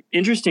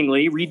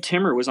 Interestingly, Reed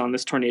Timmer was on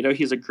this tornado.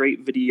 He has a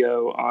great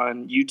video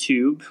on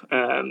YouTube,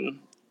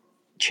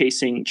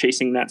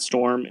 chasing that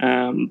storm.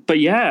 But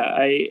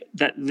yeah,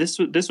 this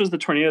was the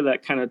tornado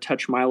that kind of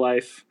touched my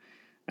life,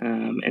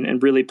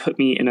 and really put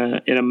me in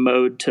a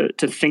mode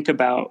to think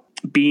about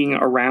being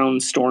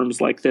around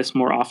storms like this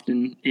more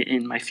often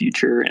in my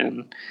future.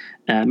 And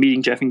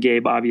meeting Jeff and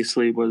Gabe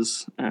obviously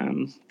was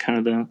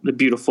kind of the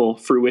beautiful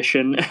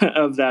fruition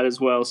of that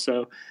as well.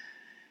 So.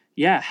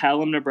 Yeah,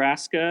 Hallam,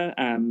 Nebraska,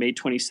 May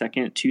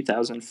 22nd,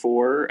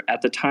 2004.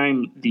 At the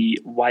time, the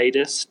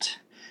widest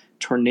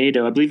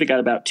tornado. I believe it got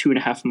about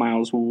 2.5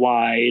 miles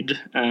wide,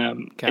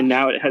 and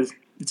now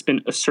it's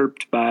been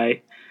usurped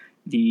by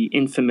the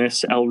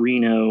infamous El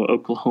Reno,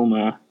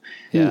 Oklahoma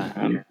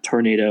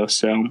tornado.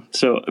 So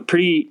a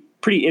pretty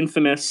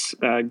infamous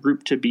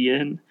group to be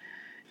in.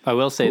 I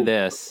will say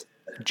this,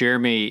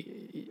 Jeremy.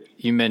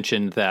 You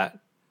mentioned that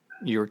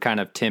you were kind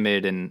of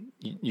timid and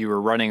you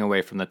were running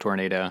away from the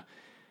tornado.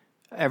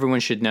 Everyone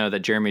should know that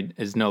Jeremy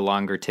is no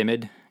longer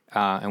timid,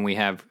 and we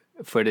have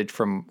footage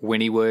from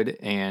Wynnewood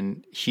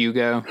and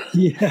Hugo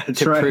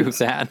to prove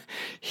that.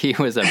 He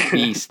was a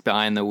beast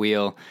behind the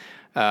wheel,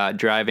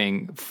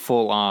 driving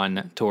full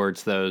on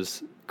towards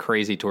those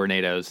crazy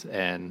tornadoes,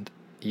 and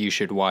you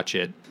should watch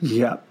it.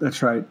 Yeah,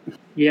 that's right.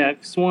 Yeah,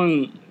 it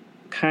swung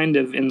kind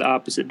of in the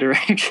opposite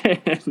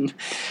direction,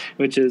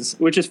 which is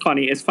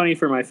funny. It's funny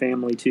for my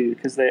family too,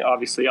 because they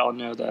obviously all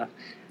know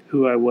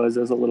who I was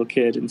as a little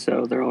kid, and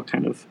so they're all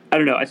kind of, I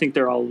don't know, I think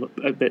they're all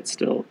a bit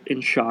still in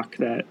shock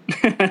that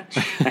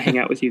I hang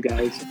out with you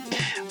guys.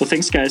 Well,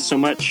 thanks guys so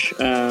much.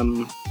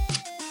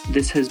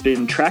 This has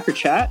been Tracker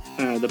Chat,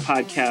 the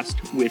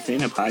podcast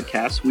within a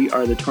podcast. We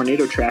are the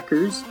Tornado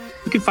Trackers.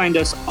 You can find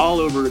us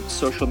all over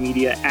social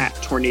media at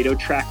Tornado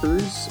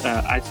Trackers.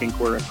 I think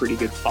we're a pretty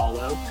good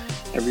follow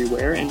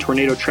everywhere, and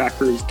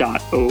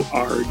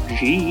tornadotrackers.org.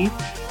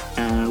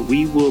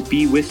 We will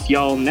be with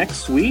y'all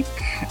next week.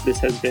 This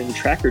has been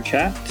Tracker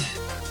Chat.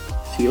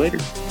 See you later.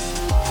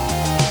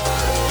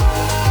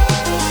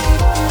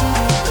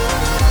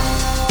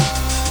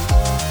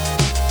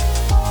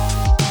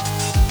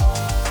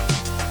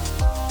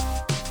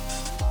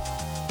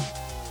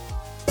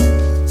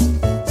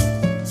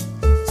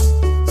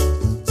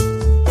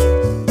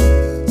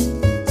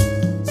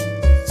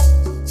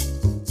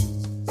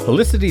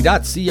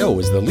 Helicity.co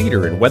is the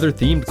leader in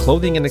weather-themed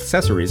clothing and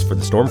accessories for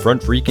the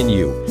Stormfront Freak and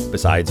you.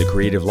 Besides a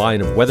creative line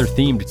of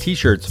weather-themed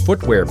t-shirts,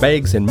 footwear,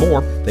 bags, and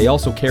more, they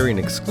also carry an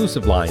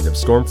exclusive line of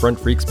Stormfront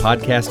Freaks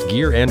podcast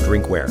gear and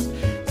drinkware.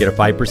 Get a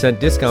 5%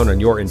 discount on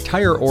your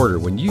entire order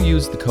when you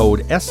use the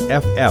code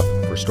SFF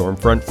for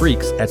Stormfront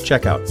Freaks at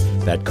checkout.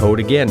 That code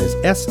again is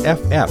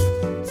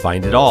SFF.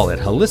 Find it all at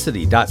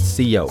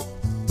Helicity.co.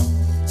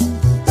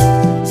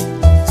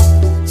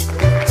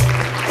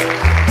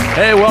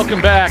 Hey,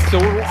 welcome back. So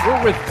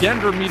we're with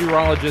Denver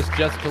meteorologist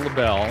Jessica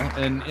LaBelle,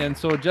 and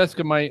so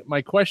Jessica,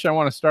 my question I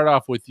want to start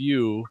off with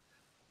you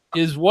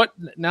is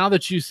now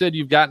that you said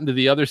you've gotten to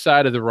the other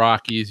side of the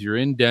Rockies, you're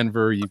in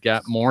Denver, you've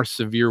got more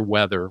severe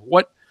weather.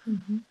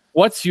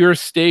 What's your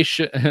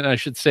station? And I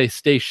should say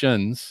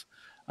stations,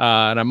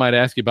 and I might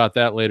ask you about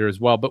that later as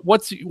well. But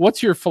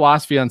what's your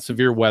philosophy on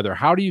severe weather?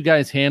 How do you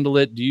guys handle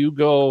it? Do you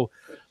go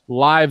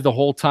live the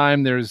whole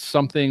time there's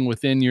something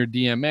within your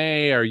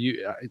DMA? Are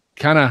you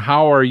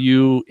how are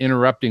you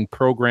interrupting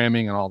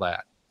programming and all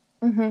that?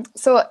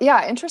 So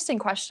yeah, interesting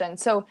question.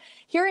 So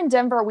here in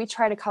Denver, we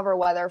try to cover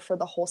weather for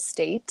the whole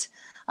state.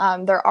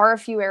 There are a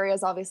few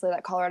areas, obviously,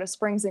 that Colorado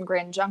Springs and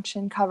Grand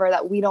Junction cover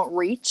that we don't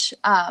reach.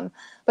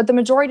 But the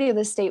majority of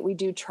the state we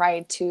do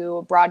try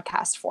to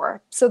broadcast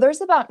for. So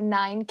there's about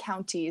 9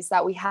 counties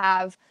that we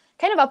have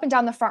kind of up and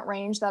down the Front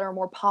Range that are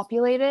more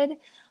populated,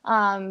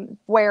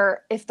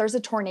 where if there's a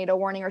tornado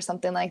warning or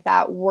something like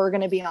that, we're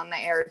going to be on the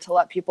air to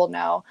let people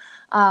know.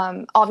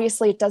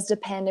 Obviously, it does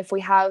depend. If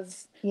we have,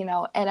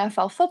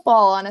 NFL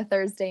football on a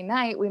Thursday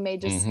night, we may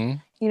just,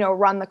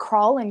 run the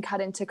crawl and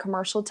cut into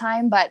commercial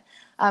time. But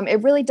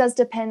it really does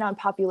depend on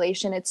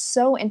population. It's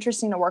so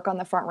interesting to work on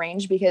the Front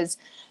Range because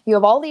you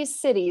have all these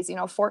cities,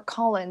 Fort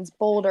Collins,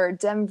 Boulder,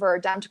 Denver,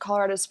 down to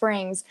Colorado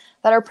Springs,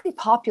 that are pretty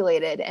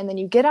populated. And then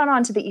you get out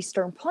onto the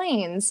Eastern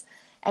Plains,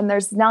 and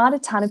there's not a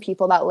ton of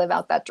people that live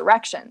out that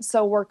direction.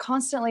 So we're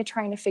constantly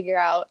trying to figure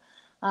out,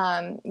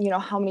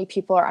 how many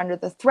people are under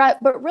the threat.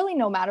 But really,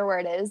 no matter where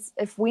it is,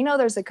 if we know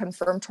there's a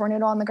confirmed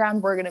tornado on the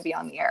ground, we're going to be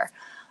on the air.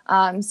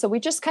 So we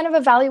just kind of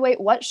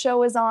evaluate what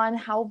show is on,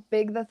 how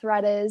big the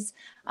threat is.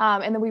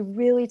 And then we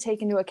really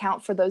take into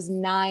account for those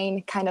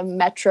 9 kind of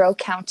metro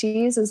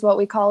counties is what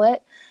we call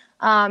it.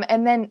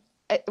 And then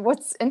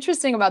what's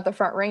interesting about the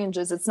Front Range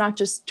is it's not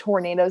just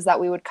tornadoes that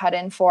we would cut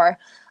in for.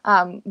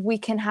 We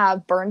can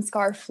have burn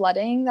scar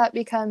flooding that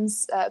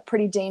becomes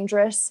pretty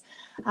dangerous.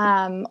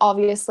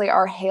 Obviously,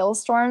 our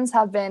hailstorms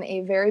have been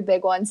a very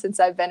big one since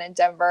I've been in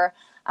Denver.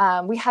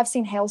 We have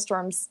seen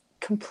hailstorms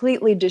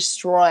completely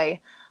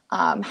destroy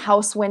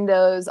house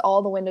windows,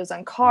 all the windows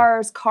on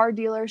cars, car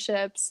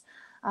dealerships.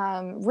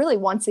 Really,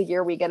 once a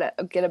year we get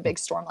a big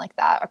storm like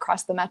that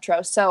across the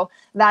metro. So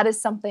that is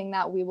something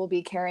that we will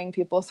be carrying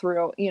people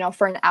through,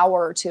 for an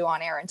hour or two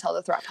on air until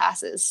the threat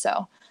passes.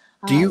 So,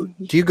 do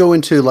you go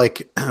into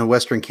like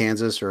Western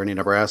Kansas or any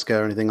Nebraska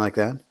or anything like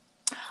that?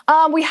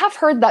 We have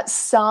heard that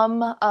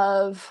some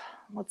of,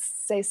 let's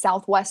say,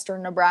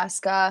 southwestern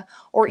Nebraska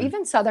or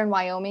even southern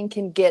Wyoming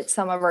can get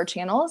some of our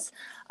channels,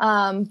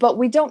 but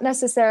we don't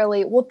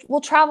necessarily.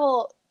 We'll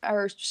travel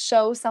or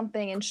show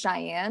something in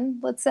Cheyenne,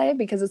 let's say,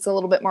 because it's a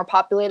little bit more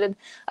populated,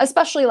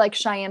 especially like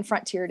Cheyenne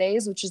Frontier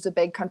Days, which is a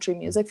big country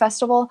music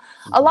festival.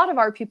 A lot of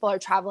our people are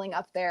traveling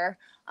up there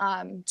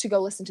to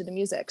go listen to the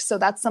music. So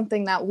that's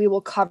something that we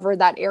will cover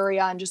that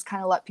area and just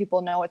kind of let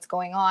people know what's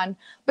going on.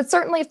 But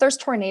certainly if there's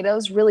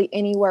tornadoes really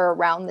anywhere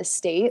around the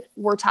state,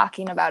 we're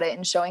talking about it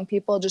and showing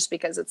people just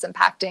because it's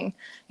impacting,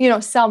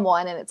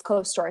 someone and it's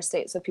close to our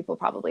state. So people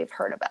probably have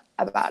heard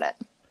about it.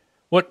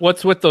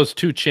 What's with those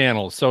 2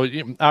 channels? So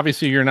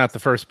obviously you're not the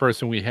first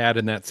person we had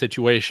in that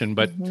situation,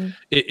 but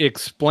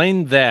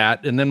explain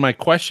that. And then my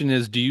question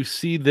is, do you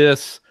see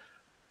this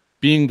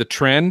being the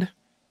trend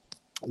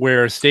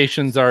where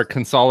stations are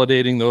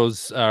consolidating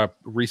those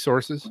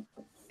resources?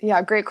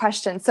 Yeah, great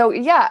question. So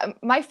yeah,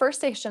 my first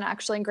station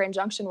actually in Grand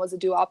Junction was a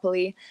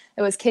duopoly.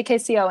 It was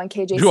KKCO and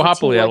KJCT.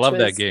 Duopoly, I love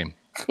that game.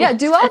 Yeah,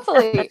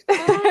 duopoly.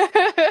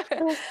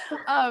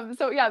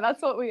 So yeah,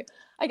 that's what we,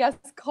 I guess,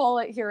 call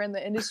it here in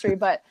the industry.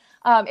 But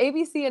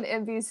ABC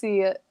and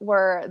NBC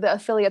were the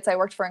affiliates I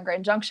worked for in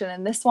Grand Junction,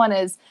 and this one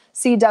is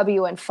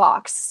CW and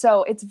Fox.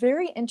 So it's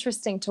very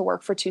interesting to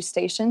work for 2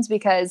 stations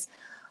because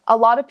a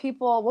lot of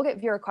people will get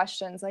viewer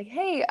questions like,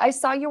 hey, I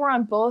saw you were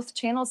on both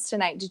channels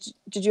tonight.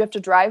 Did you have to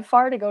drive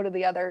far to go to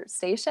the other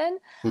station?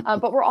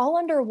 But we're all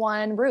under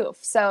one roof.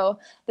 So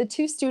the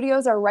 2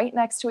 studios are right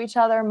next to each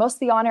other. Most of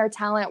the on-air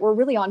talent, we're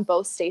really on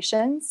both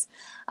stations.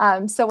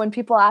 So when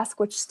people ask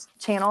which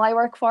channel I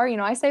work for,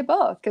 I say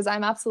both because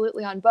I'm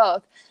absolutely on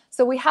both.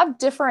 So we have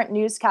different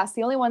newscasts.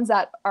 The only ones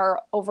that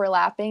are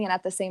overlapping and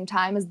at the same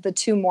time is the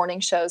 2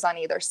 morning shows on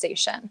either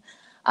station.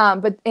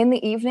 But in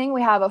the evening,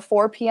 we have a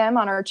 4 p.m.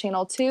 on our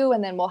channel 2,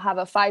 and then we'll have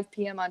a 5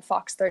 p.m. on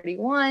Fox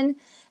 31,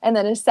 and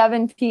then a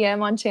 7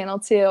 p.m. on channel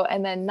 2,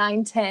 and then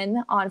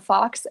 9:10 on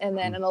Fox, and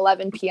then an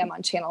 11 p.m.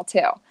 on channel 2.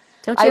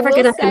 Don't you ever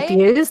get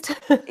confused?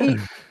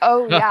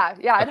 Oh, yeah,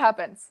 it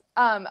happens.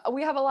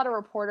 We have a lot of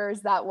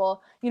reporters that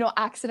will,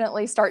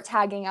 accidentally start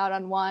tagging out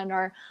on one,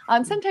 or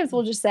sometimes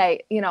we'll just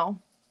say,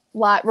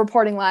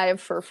 reporting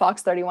live for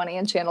Fox 31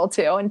 and channel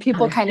 2, and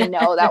people kind of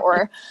know that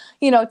we're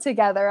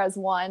together as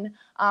one,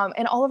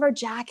 and all of our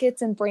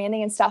jackets and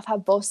branding and stuff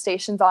have both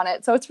stations on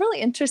it, so it's really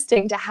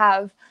interesting to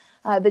have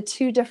the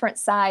 2 different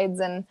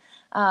sides. And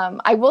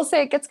I will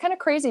say it gets kind of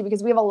crazy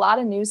because we have a lot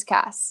of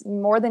newscasts,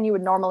 more than you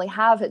would normally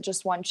have at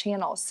just one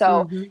channel.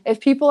 So if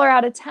people are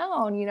out of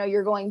town,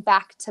 you're going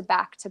back to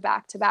back to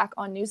back to back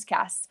on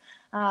newscasts,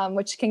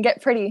 which can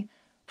get pretty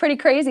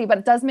crazy, but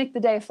it does make the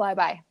day fly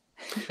by.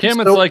 Kim,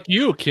 So- it's like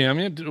you, Kim.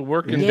 You're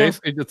working Yeah.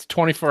 basically it's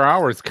 24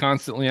 hours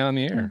constantly on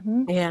the air.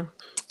 Mhm. Yeah.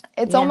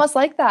 It's Yeah. almost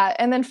like that.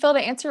 And then Phil, to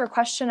answer your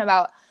question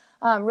about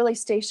really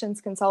stations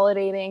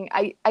consolidating,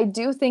 I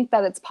do think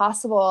that it's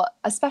possible,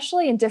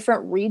 especially in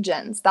different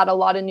regions, that a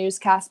lot of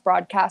newscasts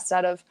broadcast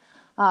out of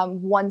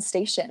one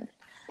station.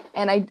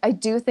 And I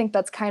do think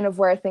that's kind of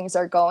where things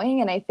are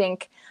going. And I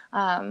think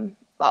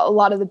a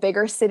lot of the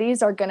bigger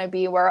cities are going to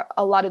be where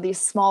a lot of these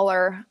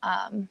smaller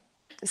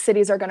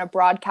cities are going to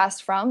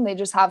broadcast from. They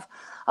just have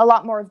a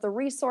lot more of the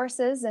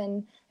resources,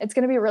 and it's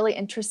going to be really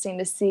interesting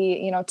to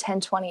see,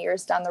 10, 20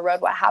 years down the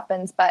road what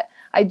happens. But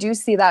I do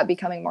see that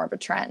becoming more of a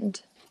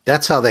trend.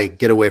 That's how they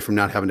get away from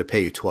not having to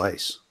pay you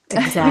twice.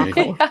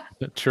 Exactly.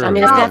 True. I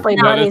mean, it's No, definitely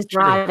no, money's that's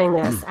true. driving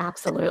this.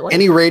 Absolutely.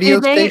 Any radio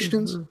Do they-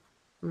 stations?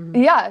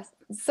 Yeah.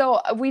 So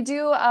we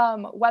do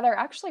weather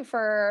actually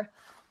for,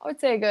 I would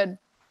say, a good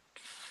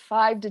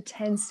 5 to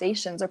 10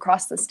 stations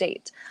across the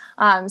state.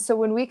 So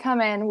when we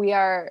come in, we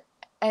are,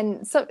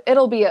 and so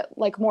it'll be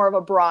like more of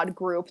a broad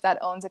group that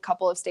owns a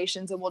couple of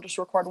stations, and we'll just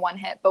record one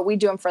hit. But we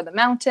do them for the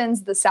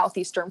mountains, the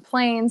southeastern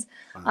plains.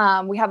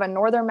 We have a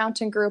northern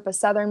mountain group, a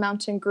southern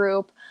mountain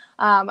group,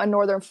 a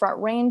northern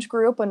front range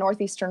group, a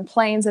northeastern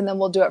plains, and then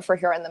we'll do it for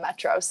here in the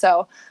metro.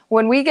 So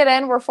when we get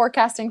in, we're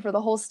forecasting for the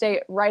whole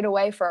state right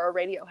away for our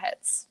radio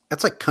hits.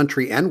 That's like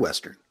country and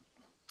western.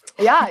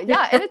 Yeah.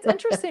 And it's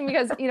interesting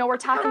because, we're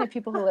talking to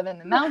people who live in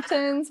the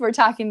mountains, we're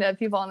talking to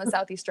people on the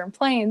southeastern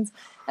plains,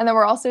 and then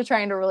we're also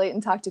trying to relate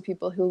and talk to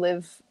people who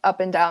live up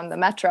and down the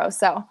metro.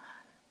 So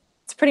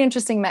it's a pretty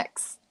interesting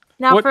mix.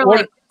 Now What- for what-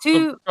 like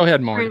two Go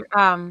ahead, Maureen.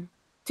 for,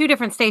 two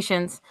different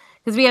stations,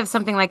 because we have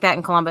something like that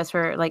in Columbus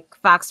where like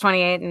Fox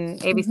 28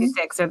 and ABC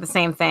 6 are the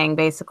same thing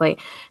basically.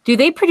 Do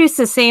they produce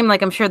the same,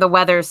 like I'm sure the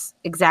weather's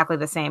exactly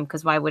the same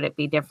because why would it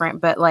be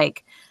different? But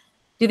like,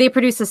 do they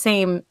produce the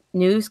same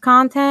news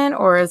content,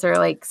 or is there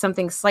like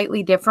something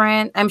slightly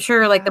different? I'm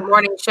sure like the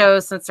morning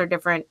shows, since they're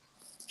different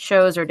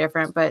shows, are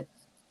different, but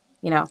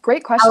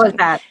Great how question. is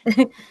that?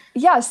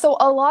 Yeah, so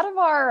a lot of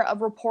our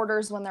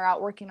reporters, when they're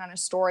out working on a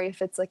story,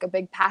 if it's like a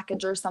big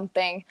package or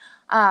something,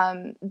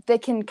 they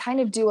can kind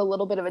of do a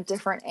little bit of a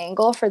different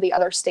angle for the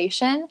other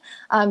station.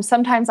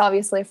 Sometimes,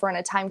 obviously, if we're in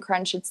a time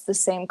crunch, it's the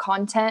same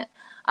content.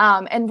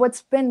 And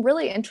what's been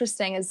really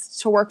interesting is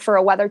to work for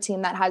a weather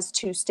team that has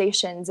two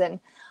stations. And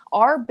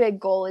our big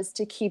goal is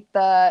to keep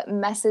the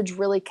message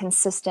really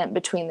consistent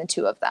between the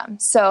two of them.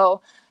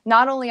 So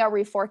not only are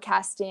we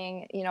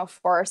forecasting,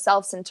 for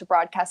ourselves and to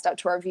broadcast out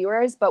to our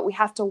viewers, but we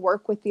have to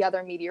work with the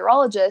other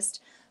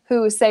meteorologist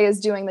who, say, is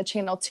doing the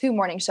Channel 2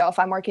 morning show if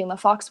I'm working the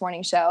Fox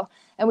morning show.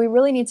 And we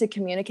really need to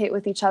communicate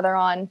with each other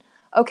on,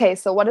 okay,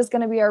 so what is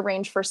going to be our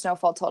range for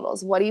snowfall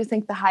totals? What do you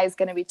think the high is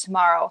going to be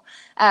tomorrow?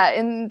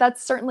 And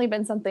that's certainly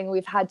been something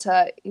we've had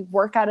to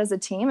work out as a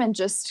team and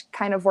just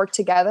kind of work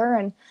together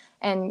and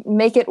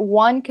make it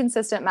one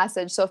consistent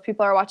message. So if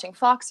people are watching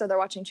Fox or they're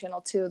watching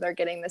Channel 2, they're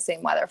getting the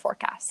same weather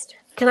forecast.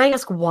 Can I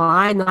ask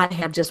why not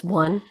have just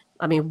one?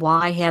 I mean,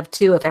 why have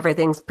two if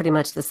everything's pretty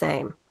much the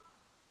same?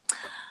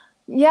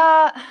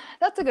 Yeah,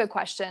 that's a good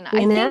question. I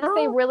think know?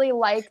 they really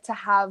like to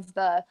have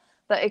the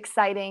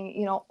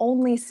exciting,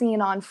 only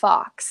seen on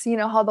Fox. You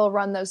know how they'll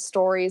run those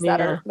stories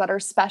that are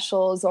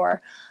specials,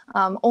 or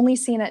only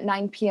seen at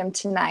 9 p.m.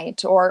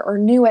 tonight, or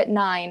new at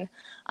 9.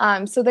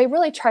 So they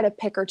really try to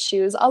pick or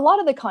choose. A lot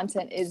of the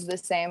content is the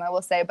same, I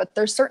will say, but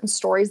there's certain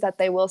stories that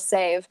they will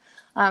save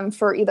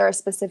for either a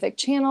specific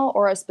channel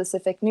or a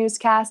specific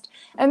newscast.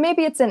 And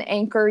maybe it's an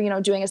anchor,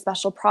 doing a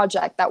special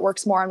project that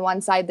works more on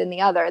one side than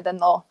the other. Then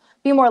they'll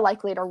be more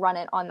likely to run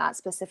it on that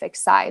specific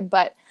side.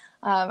 But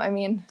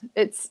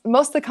it's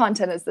most of the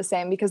content is the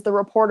same because the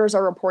reporters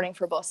are reporting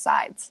for both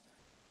sides.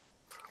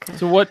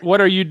 So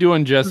what are you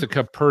doing,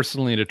 Jessica,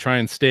 personally to try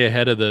and stay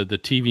ahead of the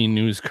TV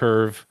news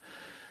curve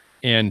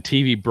and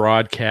TV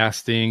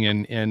broadcasting,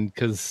 and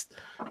because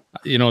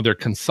they're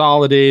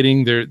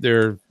consolidating,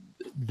 they're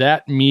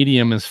that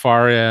medium as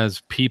far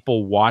as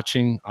people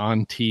watching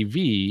on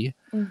TV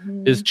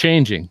is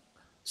changing.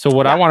 So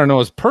what I want to know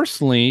is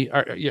personally,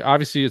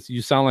 obviously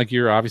you sound like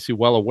you're obviously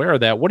well aware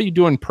of that. What are you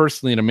doing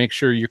personally to make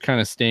sure you're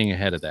kind of staying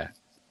ahead of that?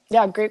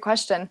 Yeah, great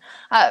question.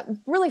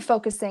 Really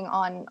focusing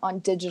on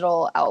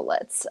digital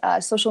outlets.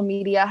 Social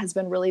media has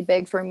been really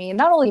big for me,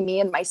 not only me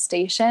and my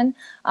station.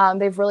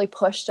 They've really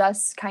pushed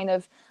us kind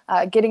of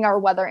getting our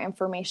weather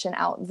information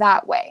out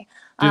that way.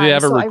 Do they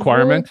have a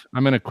requirement?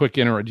 I'm going to quick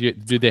interrupt.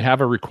 Do they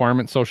have a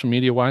requirement social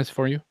media wise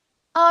for you?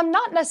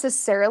 Not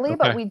necessarily,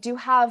 but Okay. we do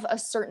have a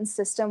certain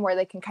system where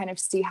they can kind of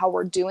see how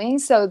we're doing.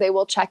 So they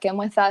will check in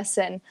with us,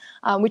 and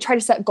we try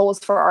to set goals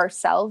for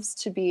ourselves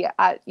to be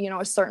at,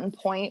 a certain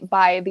point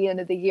by the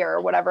end of the year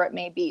or whatever it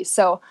may be.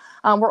 So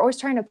we're always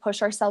trying to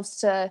push ourselves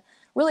to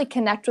really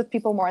connect with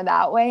people more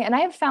that way. And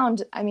I have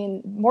found,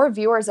 more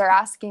viewers are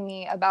asking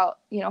me about,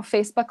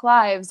 Facebook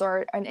Lives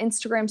or an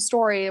Instagram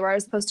story where I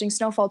was posting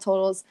snowfall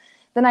totals.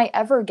 than I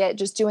ever get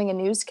just doing a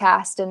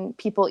newscast and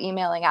people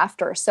emailing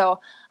after.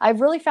 So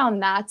I've really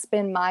found that's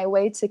been my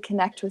way to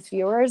connect with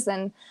viewers.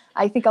 And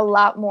I think a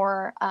lot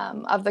more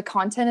of the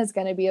content is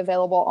going to be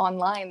available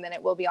online than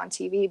it will be on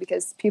TV,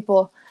 because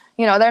people,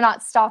 they're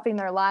not stopping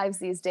their lives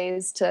these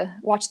days to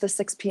watch the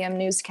 6 p.m.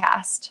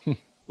 newscast.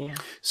 Yeah.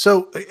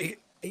 So,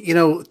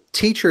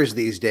 teachers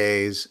these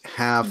days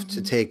have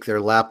to take their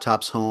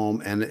laptops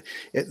home, and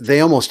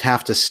they almost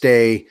have to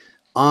stay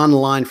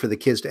online for the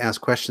kids to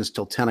ask questions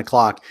till 10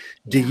 o'clock.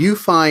 Do you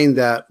find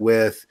that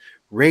with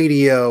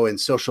radio and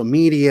social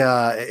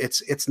media,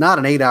 it's not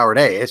an 8-hour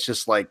day? It's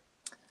just like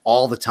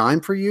all the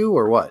time for you,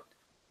 or what?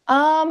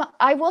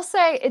 I will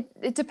say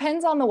it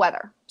depends on the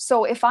weather.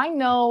 So if I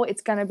know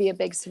it's going to be a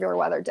big severe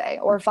weather day,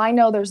 or if I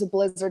know there's a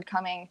blizzard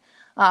coming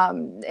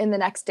in the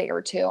next day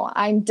or two,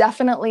 I'm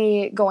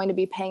definitely going to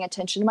be paying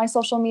attention to my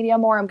social media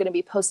more. I'm going to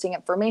be posting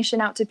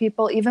information out to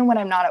people, even when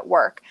I'm not at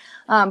work.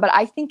 But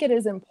I think it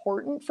is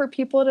important for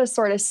people to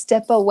sort of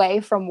step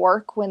away from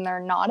work when they're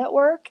not at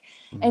work,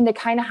 and to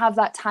kind of have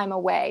that time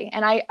away.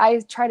 And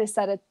I try to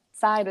set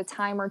aside a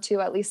time or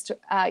two, at least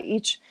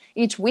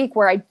each week,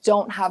 where I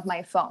don't have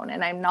my phone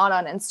and I'm not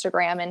on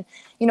Instagram. And,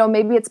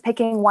 maybe it's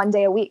picking one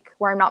day a week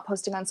where I'm not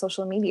posting on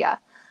social media.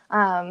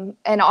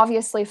 And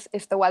obviously,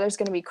 if the weather's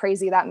going to be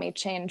crazy, that may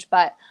change.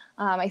 But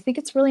I think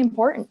it's really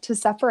important to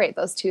separate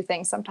those two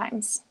things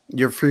sometimes.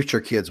 Your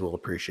future kids will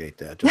appreciate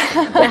that.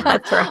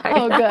 That's right.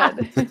 Oh,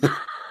 good.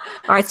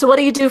 All right. So what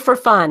do you do for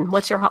fun?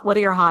 What are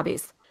your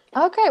hobbies?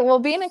 Okay. Well,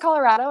 being in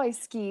Colorado, I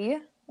ski,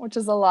 which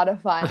is a lot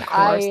of fun.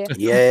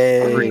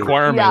 Yay.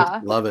 Requirement.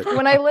 Yeah. Love it.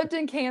 When I lived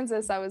in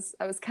Kansas, I was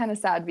kind of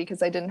sad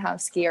because I didn't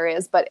have ski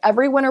areas, but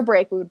every winter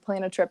break we would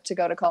plan a trip to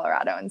go to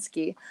Colorado and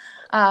ski.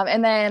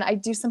 And then I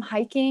do some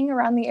hiking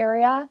around the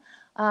area.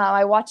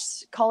 I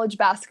watched college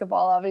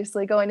basketball,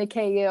 obviously, going to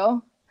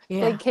KU.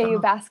 Big KU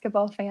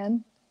basketball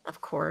fan. Of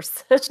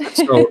course.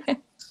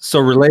 So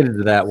related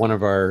to that, one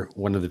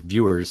of the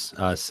viewers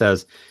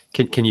says,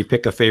 can you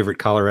pick a favorite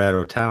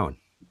Colorado town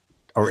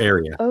or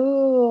area?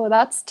 Oh,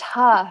 that's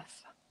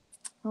tough.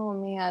 Oh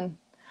man.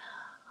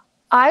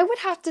 I would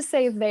have to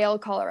say Vail,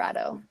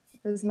 Colorado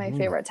is my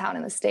favorite town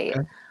in the state.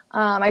 Okay.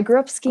 I grew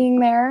up skiing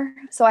there,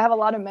 so I have a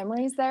lot of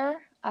memories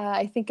there.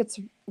 I think it's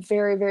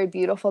very, very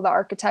beautiful. The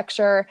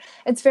architecture,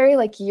 it's very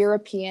like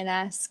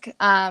European-esque.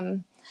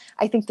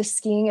 I think the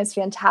skiing is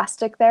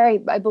fantastic there.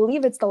 I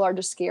believe it's the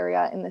largest ski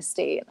area in the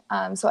state.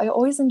 So I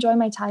always enjoy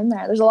my time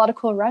there. There's a lot of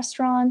cool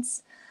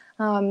restaurants.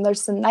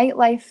 There's some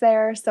nightlife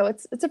there. So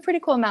it's a pretty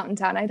cool mountain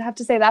town. I'd have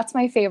to say that's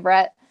my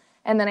favorite.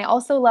 And then I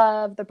also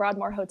love the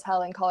Broadmoor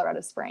Hotel in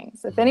Colorado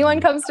Springs. If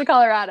anyone comes to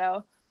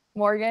Colorado,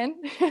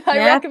 Morgan,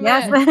 I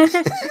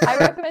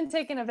recommend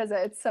taking a visit.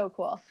 It's so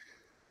cool.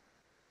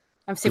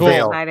 I'm super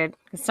excited.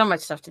 There's so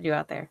much stuff to do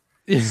out there.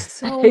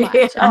 So much.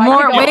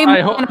 Way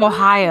more in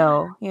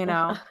Ohio,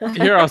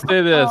 Here, I'll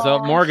say this.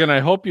 Morgan, I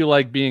hope you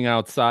like being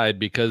outside,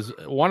 because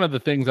one of the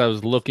things I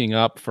was looking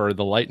up for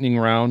the lightning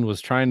round was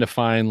trying to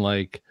find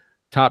like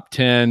top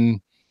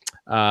 10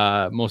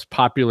 most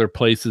popular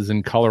places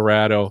in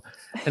Colorado.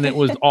 And it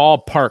was all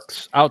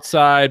parks,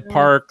 outside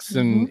parks.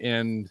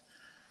 And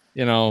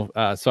so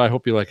I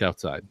hope you like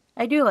outside.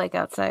 I do like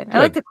outside. Good. I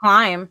like to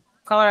climb.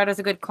 Colorado's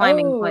a good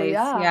climbing place.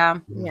 Yeah.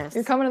 Yes.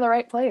 You're coming to the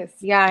right place.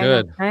 Yeah.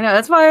 Good. I know.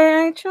 That's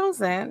why I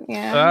chose it.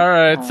 Yeah. All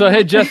right. So,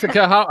 hey,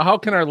 Jessica, how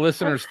can our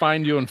listeners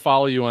find you and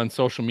follow you on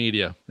social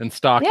media and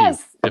stalk you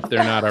if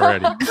they're not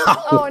already?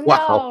 Oh, no.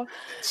 Wow.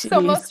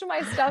 So most of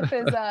my stuff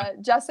is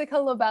Jessica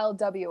LaBelle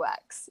WX.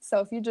 So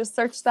if you just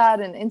search that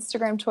in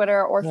Instagram,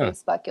 Twitter, or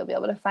Facebook, you'll be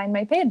able to find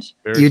my page.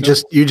 You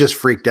just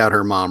freaked out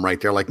her mom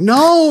right there. Like,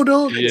 no,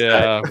 don't.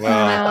 Yeah.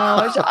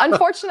 Well, no,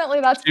 unfortunately,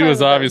 that's she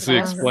was obviously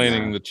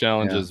explaining the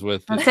challenges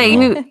with. I'll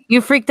say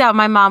you freaked out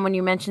my mom when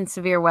you mentioned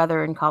severe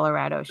weather in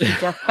Colorado. She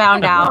just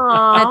found out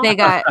that they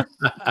got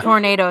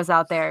tornadoes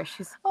out there.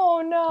 She's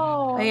oh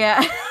no.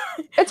 Yeah.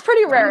 It's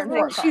pretty rare in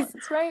Fort Collins,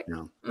 right?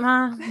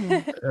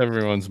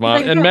 Everyone's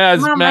mom. And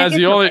Maz,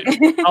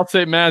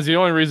 the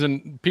only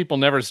reason people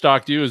never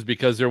stalked you is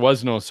because there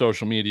was no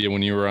social media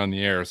when you were on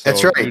the air. So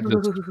that's right.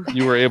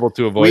 You were able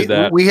to avoid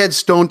that. We had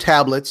stone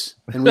tablets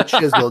and we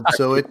chiseled,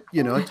 so it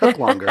took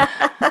longer.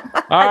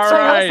 All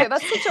right.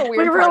 That's such a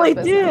weird. We really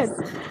did.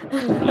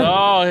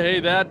 Oh,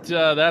 hey,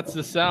 that's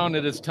the sound.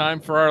 It is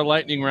time for our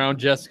lightning round,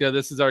 Jessica.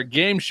 This is our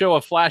game show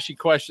of flashy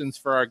questions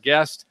for our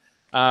guest.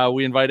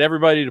 We invite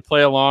everybody to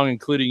play along,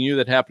 including you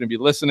that happen to be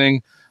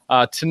listening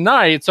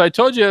tonight. So I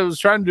told you I was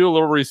trying to do a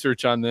little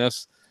research on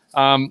this.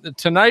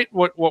 Tonight,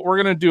 what we're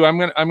gonna do, I'm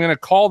gonna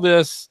call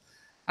this.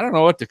 I don't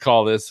know what to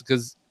call this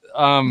because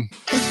I'm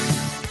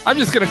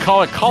just gonna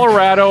call it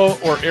Colorado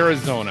or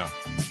Arizona.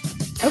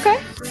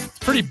 Okay. It's a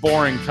pretty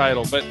boring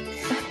title, but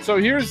so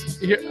here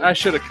I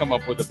should have come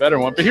up with a better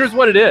one. But here's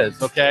what it is.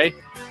 Okay,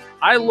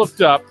 I looked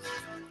up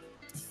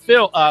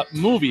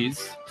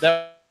movies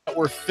that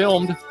were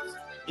filmed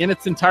in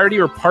its entirety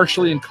or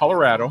partially in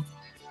Colorado.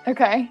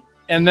 Okay.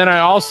 And then I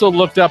also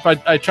looked up,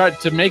 I tried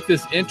to make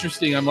this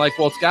interesting. I'm like,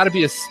 well, it's got to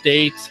be a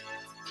state.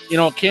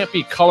 It can't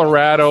be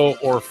Colorado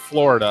or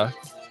Florida.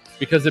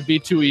 because it'd be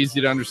too easy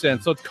to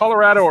understand. So it's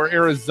Colorado or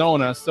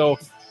Arizona. So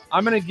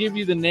I'm going to give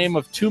you the name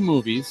of two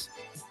movies.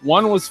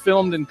 One was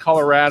filmed in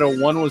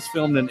Colorado. One was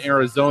filmed in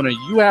Arizona.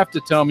 You have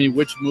to tell me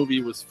which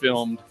movie was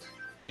filmed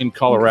in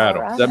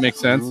Colorado. Does that make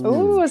sense?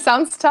 Ooh,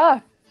 sounds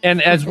tough.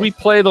 And as we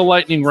play the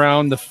lightning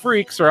round, the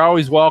freaks are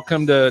always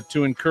welcome to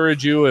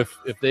encourage you if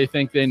they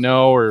think they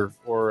know,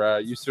 or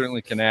you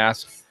certainly can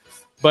ask.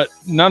 But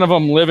none of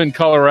them live in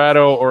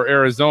Colorado or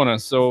Arizona,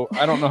 so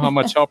I don't know how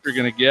much help you're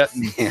going to get.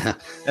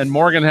 And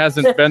Morgan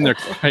hasn't been there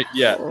quite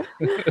yet.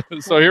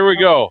 So here we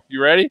go.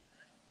 You ready?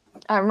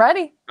 I'm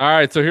ready. All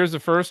right, so here's the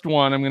first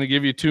one. I'm going to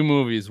give you two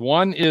movies.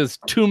 One is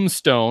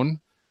Tombstone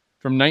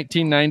from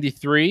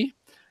 1993.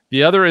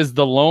 The other is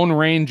The Lone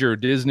Ranger,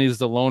 Disney's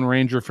The Lone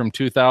Ranger from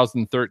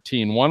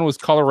 2013. One was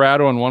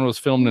Colorado and one was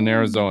filmed in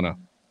Arizona.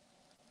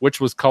 Which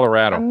was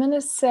Colorado? I'm going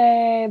to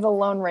say The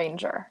Lone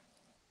Ranger.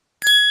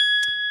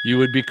 You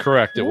would be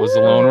correct. It was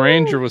The Lone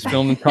Ranger, was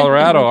filmed in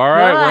Colorado. All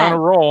right, we're on a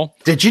roll.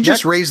 Did you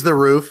just raise the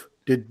roof?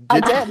 I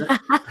did.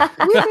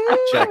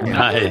 Check.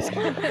 Nice.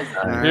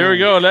 Here we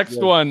go. Next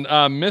one.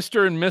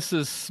 Mr. and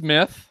Mrs.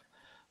 Smith,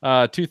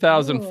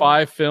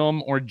 2005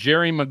 film, or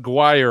Jerry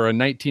Maguire, a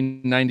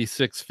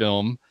 1996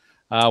 film.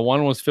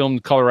 One was filmed in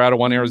Colorado,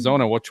 one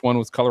Arizona. Which one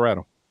was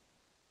Colorado?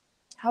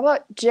 How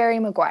about Jerry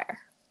Maguire?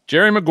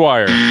 Jerry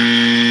Maguire.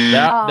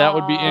 That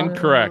would be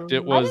incorrect.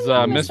 It was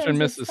Mr. and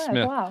Mrs.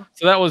 Smith. Wow.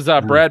 So that was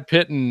Brad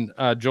Pitt and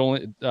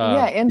Jolie.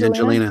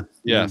 Angelina.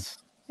 Yes.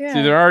 Yeah.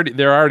 See,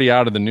 they're already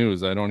out of the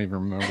news. I don't even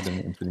remember the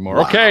names anymore.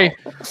 Wow. Okay,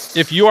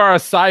 if you are a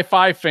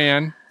sci-fi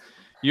fan,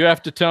 you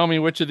have to tell me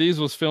which of these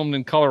was filmed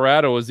in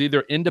Colorado. It was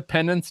either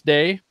Independence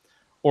Day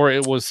or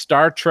it was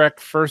Star Trek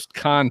First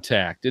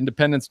Contact.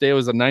 Independence Day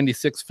was a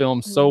 96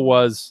 film. So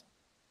was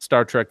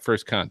Star Trek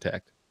First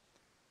Contact.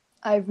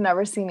 I've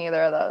never seen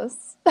either of those.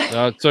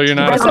 So you're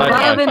not a sci-fi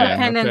fan.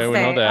 Independence Okay, we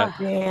Day. know that.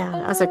 Oh, yeah,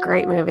 that was a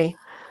great movie.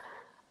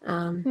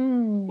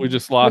 We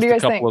just lost a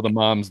couple of the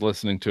moms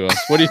listening to us.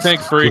 What do you think,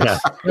 freaks? Yeah.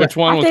 Which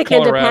one I was think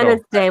Colorado?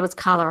 Independence Day was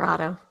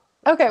Colorado.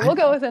 Okay, we'll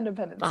go with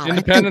Independence.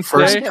 Independence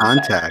First Day?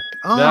 Contact.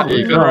 Oh, That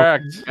is yeah.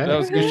 correct. That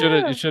was,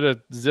 you should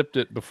have zipped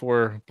it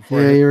before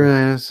Yeah, you're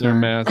right. their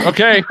mask.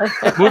 Okay,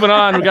 moving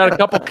on. We got a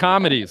couple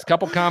comedies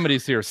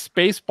here.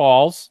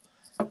 Spaceballs,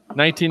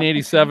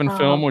 1987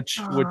 film, which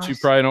you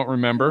probably don't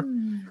remember,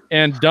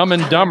 and Dumb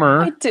and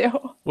Dumber, I do.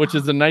 which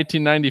is a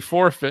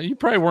 1994 film. You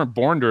probably weren't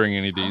born during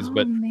any of these,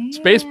 but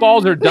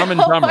Spaceballs or Dumb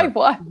and Dumber. I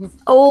was.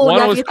 Oh, One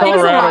now was if you think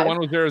Colorado, about- one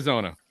was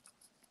Arizona.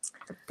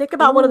 Think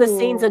about one of the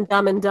scenes in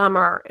Dumb and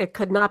Dumber. It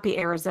could not be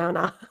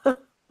Arizona.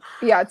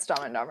 Yeah, it's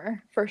Dumb and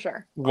Dumber for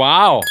sure.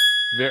 Wow,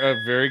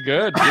 very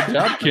good. Good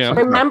job, Kim.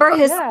 Remember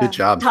his Good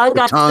job. tongue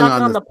got The tongue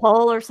stuck on the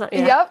pole or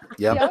something? Yeah.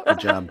 Yep. Good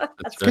job.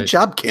 That's Good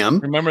job, Kim.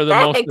 Remember the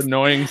Thanks. most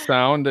annoying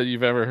sound that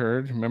you've ever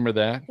heard? Remember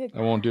that?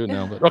 I won't do it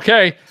now. But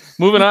okay,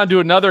 moving on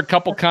to another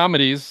couple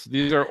comedies.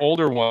 These are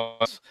older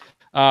ones.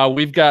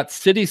 We've got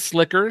City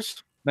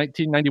Slickers,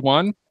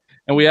 1991,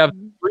 and we have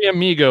Three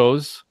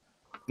Amigos,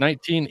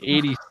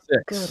 1986.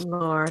 Good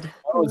Lord.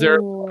 What was there?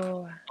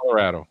 Ooh.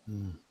 Colorado.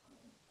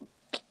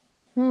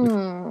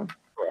 Hmm.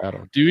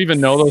 Colorado. Do you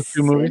even know those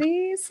two movies?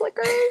 City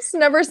Slickers?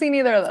 Never seen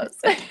either of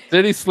those.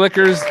 City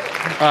Slickers,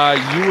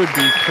 you would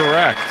be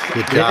correct.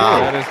 Good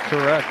job. That is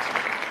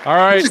correct. All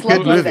right. Just love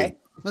Good Monday. movie.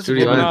 That's a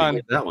Judy good moving Lund on.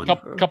 movie. that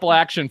one. Couple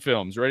action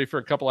films. Ready for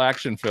a couple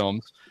action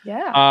films?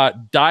 Yeah.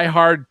 Die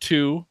Hard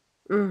 2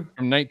 Mm.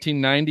 from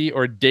 1990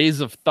 or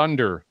Days of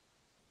Thunder,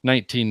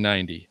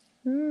 1990.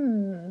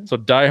 So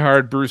Die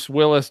Hard, Bruce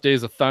Willis,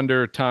 Days of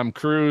Thunder, Tom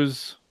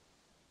Cruise.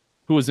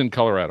 Who was in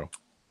Colorado?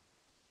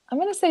 I'm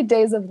going to say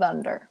Days of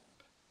Thunder.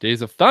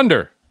 Days of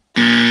Thunder.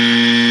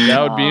 That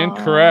would be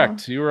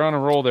incorrect. You were on a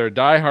roll there.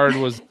 Die Hard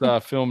was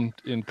filmed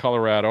in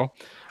Colorado.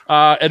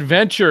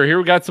 Adventure. Here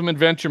we got some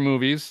adventure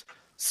movies.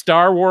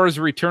 Star Wars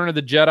Return of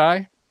the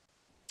Jedi,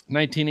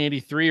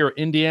 1983, or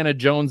Indiana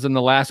Jones and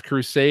the Last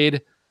Crusade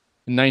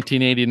in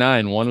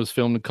 1989. One was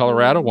filmed in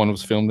Colorado. One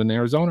was filmed in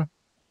Arizona.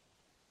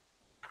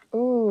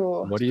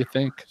 Ooh. What do you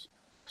think?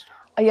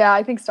 Yeah,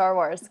 I think Star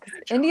Wars. 'Cause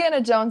Indiana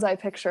Jones, I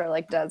picture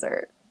like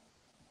desert.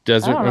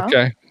 Desert. I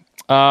don't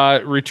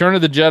Okay. Return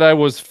of the Jedi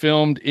was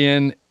filmed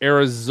in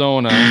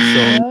Arizona.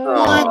 So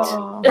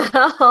Oh.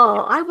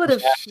 Oh, I would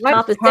have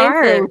thought the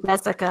same thing,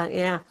 Jessica.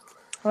 Yeah.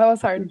 That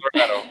was hard.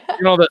 you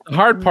know, the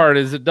hard part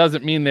is it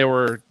doesn't mean they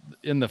were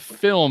in the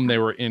film. They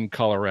were in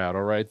Colorado,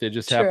 right? They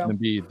just happened to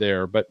be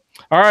there. But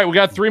all right, we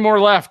got three more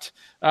left.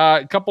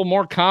 A couple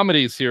more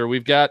comedies here.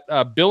 We've got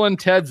Bill and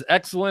Ted's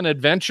Excellent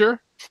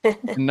Adventure in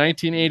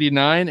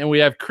 1989, and we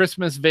have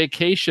Christmas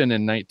Vacation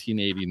in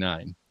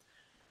 1989.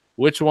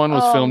 Which one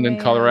was filmed in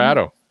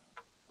Colorado?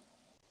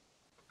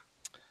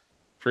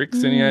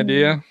 Freaks, any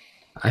idea?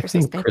 I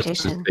Christmas think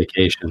Christmas Vacation.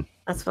 Vacation.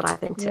 That's what I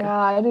think too. Yeah,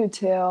 I do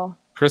too.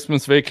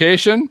 Christmas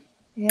Vacation?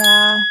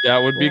 Yeah.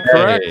 That would be Yeah.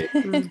 correct.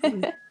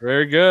 Hey.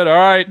 Very good. All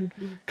right.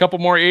 Couple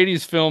more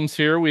 80s films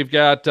here. We've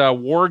got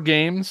War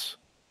Games,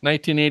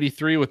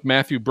 1983 with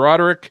Matthew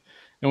Broderick,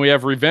 and we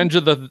have Revenge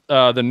of the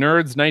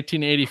Nerds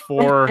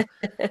 1984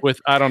 with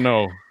I don't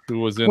know who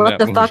was in What that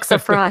the movie. fuck's a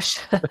frush?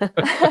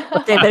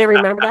 Anybody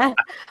remember that?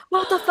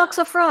 What the fuck's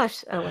a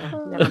frush? Oh,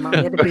 well, never mind.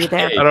 You had to be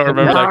there. I don't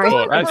remember Sorry. that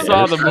quote. I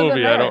saw the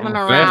movie. I don't Went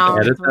remember. around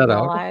Edit that real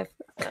out. life.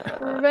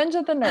 Revenge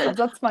of the Nerds.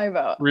 That's my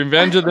vote.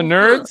 Revenge of the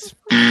Nerds.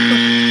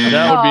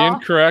 That would be Aw.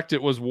 incorrect.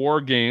 It was War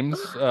Games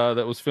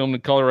that was filmed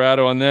in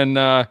Colorado. And then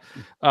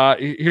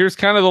here's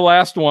kind of the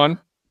last one.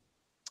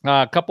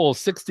 A couple of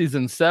 60s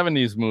and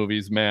 70s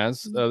movies,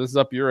 Maz. This is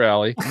up your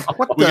alley.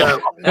 What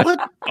the?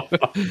 What?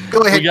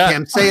 Go ahead, We got-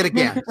 Kim. Say it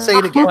again. Say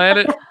it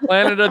again.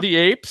 Planet of the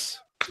Apes,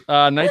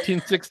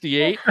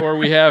 1968, or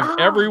we have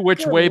Every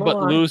Which good Way But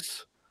Lord.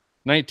 Loose,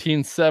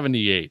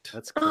 1978.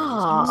 That's crazy.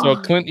 Oh. So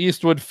a Clint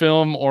Eastwood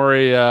film, or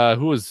a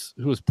who was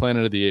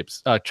Planet of the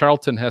Apes?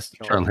 Charlton Heston.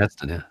 Charlton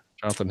Heston, yeah.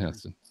 Charlton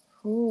Heston.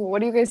 Ooh, what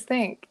do you guys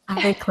think?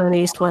 I think Clint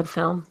Eastwood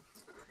film.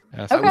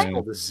 That's Okay. the name.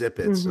 Able to zip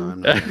it,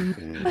 son.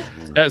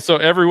 So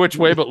Every Which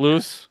Way But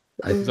Loose.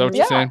 Is that what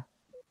you're Yeah. saying?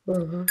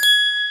 Mhm.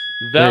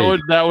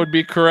 That would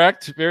be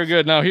correct. Very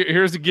good. Now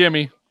here's a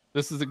gimme.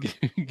 This is a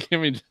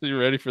gimme. You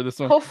ready for this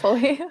one?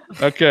 Hopefully.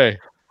 Okay.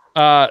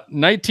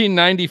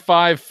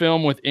 1995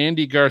 film with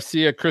Andy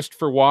Garcia,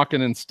 Christopher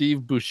Walken, and Steve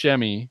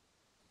Buscemi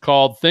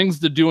called Things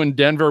to Do in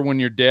Denver When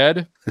You're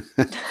Dead,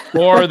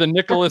 or the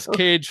Nicolas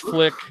Cage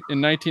flick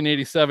in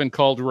 1987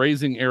 called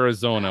Raising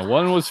Arizona.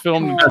 One was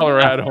filmed in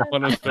Colorado,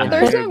 one was filmed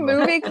There's in a Denver.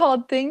 movie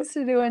called Things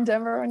to Do in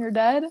Denver When You're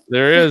Dead.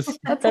 There is.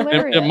 That's It,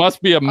 hilarious. it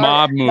must be a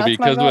mob right, movie that's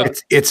my because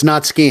vote. It's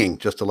not skiing,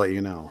 just to let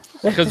you know.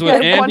 with I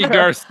Andy wonder.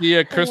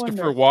 Garcia,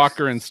 Christopher wonder.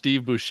 Walker, and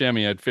Steve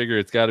Buscemi, I'd figure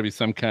it's got to be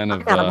some kind I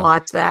of gotta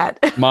watch that.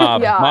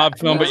 mob Yeah,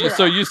 film. But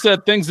so you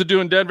said Things to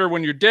Do in Denver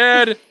When You're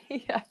Dead,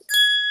 Yeah.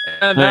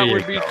 and There that you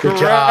would be go. correct. Good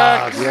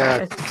job.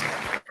 Yeah.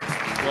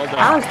 Well done.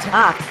 That was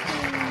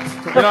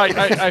tough. You know,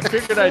 I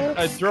figured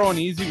I'd throw an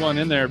easy one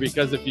in there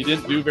because if you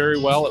didn't do very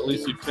well, at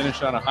least you'd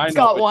finish on a high Got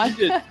note. But one.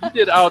 You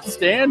did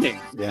outstanding.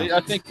 Yeah. I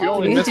think you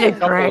only You missed a did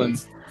couple. great.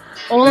 And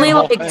Only The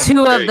whole like thing.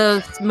 2 Great. of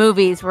those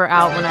movies were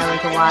out when I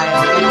went to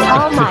Wild.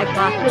 Oh my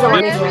god, you don't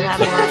want to hear that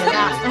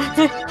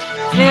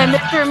more. Yeah,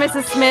 Mr. and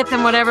Mrs. Smith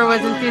and whatever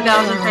was in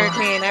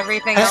 2013.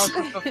 Everything else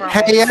was before.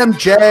 Hey,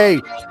 MJ,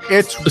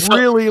 it's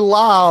really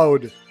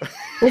loud.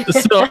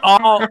 so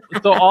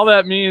all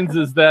that means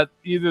is that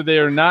either they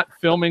are not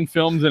filming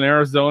films in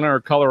Arizona or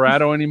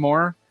Colorado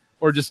anymore,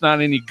 or just not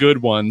any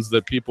good ones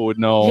that people would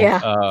know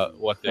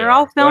what they They're are.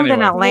 all So filmed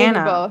in anyway.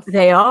 Atlanta. Both.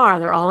 They are.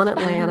 They're all in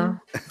Atlanta.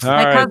 All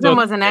My right, cousin so-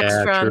 was an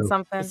extra true. in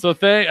something. So Oh,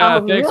 thanks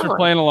for really?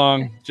 playing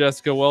along,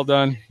 Jessica. Well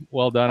done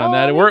on Oh,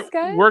 that. thanks,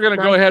 guys. We're gonna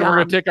go Nice ahead. We're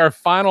gonna job. take our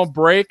final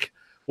break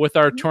with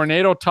our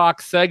tornado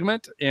talk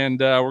segment, and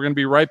we're gonna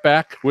be right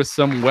back with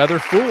some weather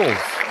fools.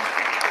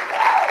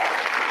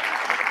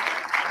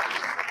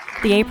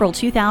 The April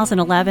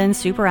 2011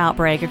 super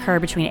outbreak occurred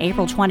between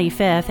April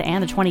 25th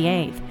and the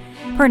 28th.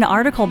 Per an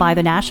article by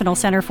the National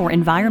Center for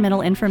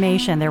Environmental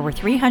Information, there were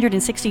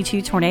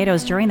 362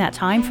 tornadoes during that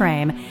time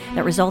frame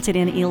that resulted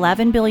in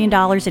 $11 billion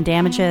in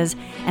damages,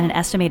 and an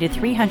estimated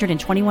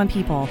 321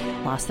 people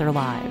lost their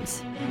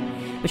lives.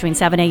 Between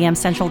 7 a.m.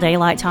 Central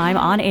Daylight Time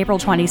on April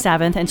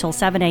 27th until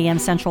 7 a.m.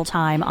 Central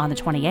Time on the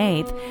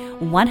 28th,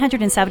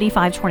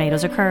 175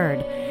 tornadoes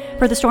occurred.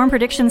 Per the Storm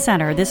Prediction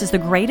Center, this is the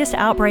greatest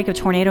outbreak of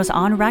tornadoes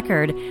on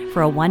record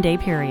for a one-day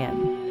period.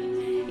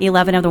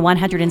 11 of the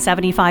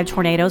 175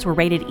 tornadoes were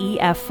rated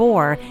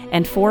EF4,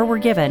 and 4 were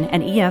given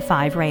an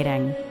EF5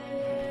 rating.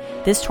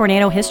 This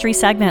tornado history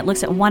segment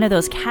looks at one of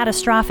those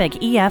catastrophic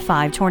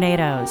EF5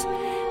 tornadoes.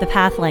 The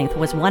path length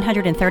was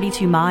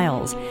 132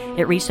 miles.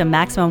 It reached a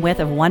maximum width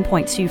of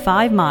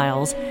 1.25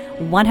 miles.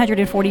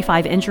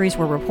 145 injuries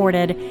were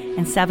reported,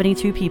 and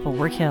 72 people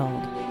were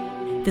killed.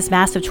 This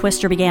massive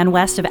twister began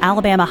west of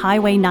Alabama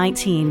Highway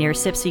 19 near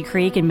Sipsey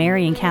Creek in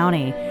Marion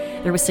County.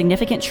 There was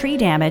significant tree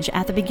damage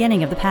at the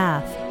beginning of the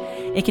path.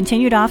 It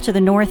continued off to the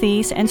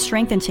northeast and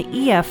strengthened to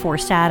EF4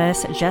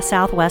 status just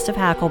southwest of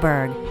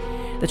Hackleburg.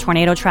 The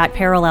tornado tracked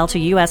parallel to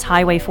U.S.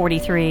 Highway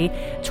 43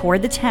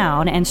 toward the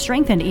town and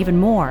strengthened even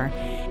more.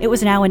 It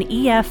was now an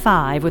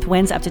EF5 with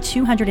winds up to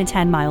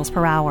 210 miles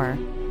per hour.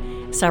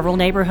 Several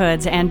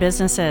neighborhoods and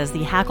businesses,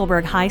 the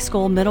Hackleburg High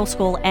School, Middle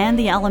School, and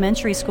the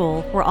elementary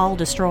school, were all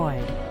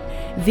destroyed.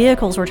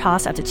 Vehicles were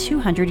tossed up to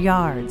 200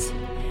 yards.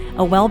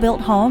 A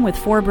well-built home with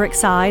 4 brick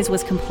sides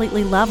was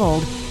completely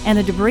leveled, and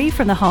the debris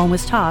from the home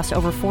was tossed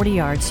over 40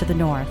 yards to the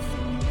north.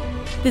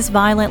 This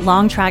violent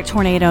long-track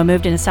tornado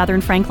moved into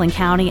southern Franklin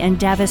County and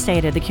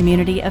devastated the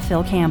community of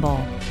Phil Campbell.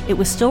 It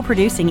was still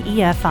producing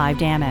EF5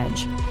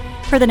 damage.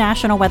 Per the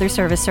National Weather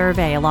Service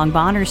survey, along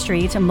Bonner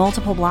Street,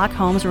 multiple block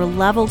homes were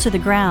leveled to the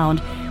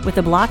ground with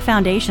the block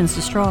foundations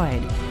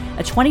destroyed.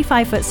 A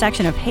 25-foot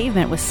section of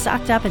pavement was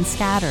sucked up and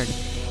scattered,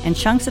 and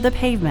chunks of the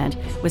pavement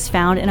was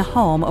found in a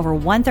home over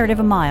 1/3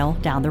 of a mile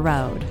down the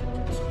road.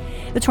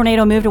 The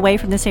tornado moved away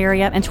from this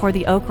area and toward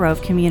the Oak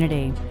Grove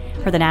community.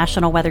 Per the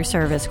National Weather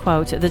Service,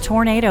 quote, the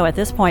tornado at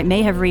this point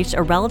may have reached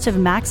a relative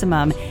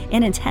maximum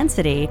in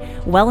intensity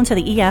well into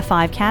the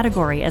EF5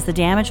 category as the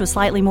damage was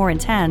slightly more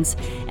intense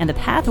and the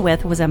path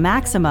width was a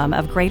maximum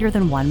of greater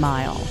than 1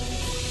 mile.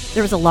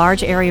 There was a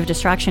large area of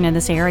destruction in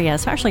this area,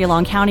 especially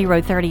along County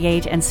Road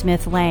 38 and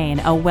Smith Lane.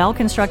 A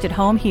well-constructed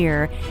home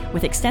here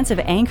with extensive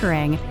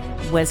anchoring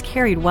was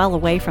carried well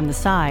away from the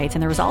site,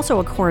 and there was also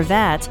a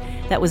Corvette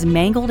that was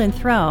mangled and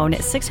thrown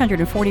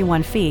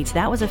 641 feet.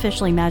 That was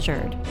officially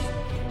measured.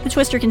 The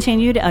twister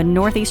continued a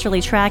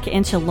northeasterly track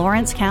into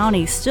Lawrence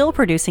County, still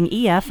producing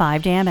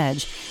EF5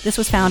 damage. This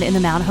was found in the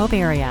Mount Hope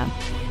area.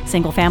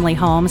 Single-family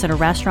homes and a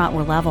restaurant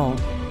were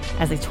leveled.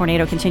 As the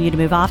tornado continued to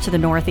move off to the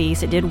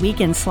northeast, it did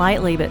weaken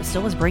slightly, but it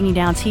still was bringing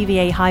down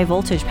TVA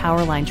high-voltage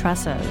power line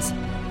trusses.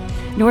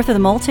 North of the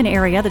Moulton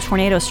area, the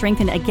tornado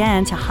strengthened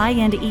again to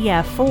high-end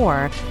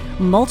EF4.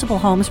 Multiple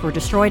homes were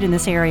destroyed in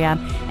this area,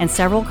 and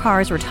several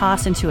cars were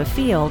tossed into a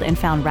field and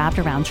found wrapped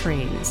around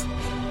trees.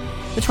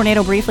 The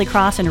tornado briefly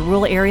crossed into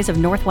rural areas of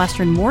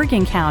northwestern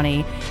Morgan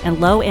County,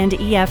 and low-end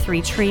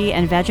EF3 tree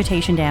and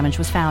vegetation damage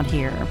was found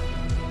here.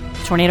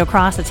 The tornado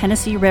crossed the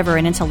Tennessee River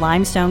and into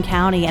Limestone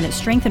County, and it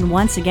strengthened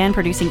once again,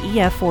 producing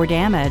EF4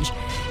 damage.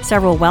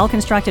 Several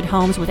well-constructed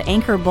homes with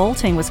anchor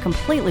bolting was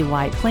completely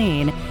wiped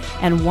clean,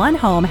 and one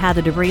home had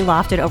the debris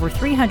lofted over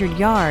 300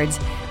 yards,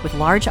 with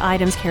large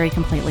items carried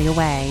completely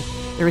away.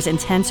 There was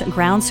intense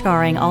ground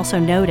scarring also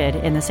noted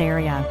in this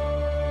area.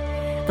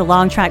 The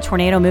long-track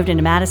tornado moved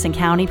into Madison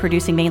County,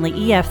 producing mainly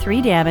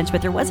EF3 damage,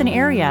 but there was an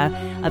area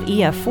of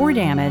EF4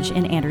 damage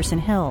in Anderson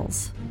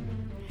Hills.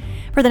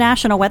 Per the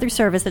National Weather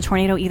Service, the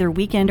tornado either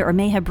weakened or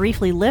may have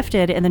briefly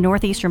lifted in the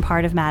northeastern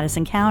part of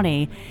Madison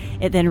County.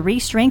 It then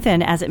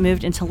re-strengthened as it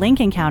moved into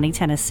Lincoln County,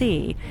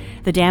 Tennessee.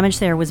 The damage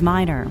there was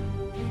minor.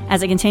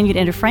 As it continued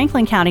into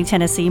Franklin County,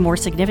 Tennessee, more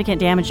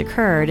significant damage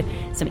occurred.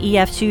 Some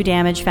EF2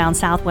 damage found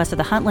southwest of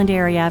the Huntland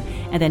area,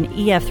 and then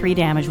EF3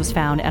 damage was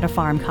found at a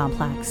farm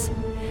complex.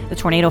 The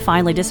tornado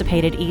finally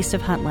dissipated east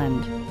of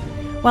Huntland.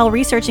 While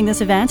researching this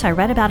event, I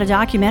read about a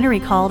documentary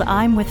called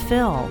I'm with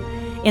Phil.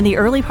 In the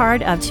early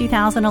part of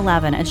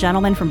 2011, a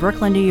gentleman from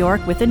Brooklyn, New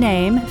York, with the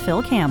name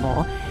Phil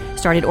Campbell,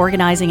 started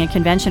organizing a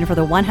convention for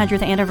the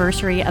 100th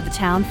anniversary of the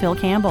town Phil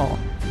Campbell.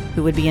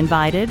 Who would be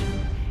invited?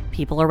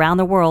 People around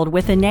the world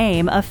with the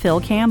name of Phil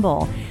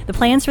Campbell. The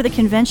plans for the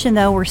convention,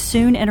 though, were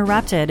soon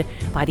interrupted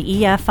by the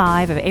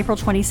EF5 of April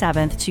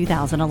 27,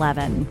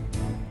 2011.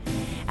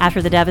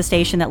 After the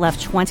devastation that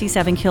left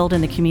 27 killed in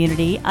the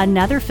community,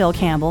 another Phil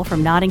Campbell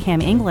from Nottingham,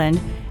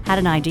 England, had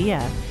an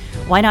idea.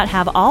 Why not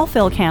have all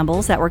Phil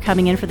Campbells that were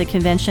coming in for the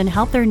convention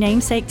help their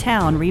namesake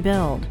town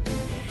rebuild?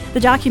 The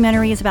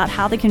documentary is about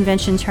how the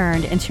convention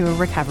turned into a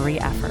recovery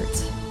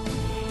effort.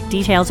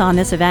 Details on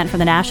this event from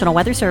the National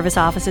Weather Service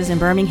offices in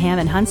Birmingham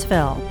and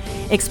Huntsville.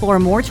 Explore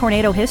more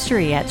tornado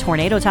history at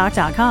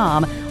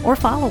tornadotalk.com or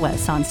follow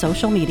us on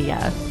social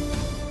media.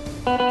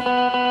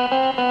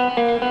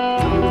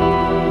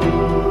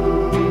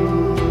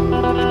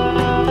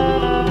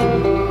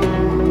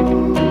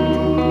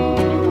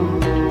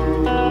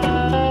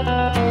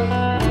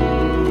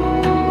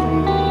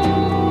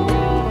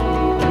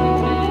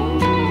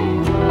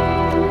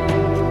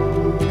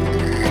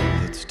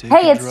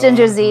 Hey, it's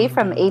Ginger Z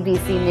from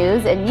ABC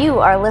News, and you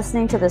are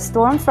listening to the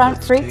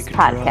Stormfront Freaks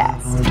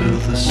podcast. Under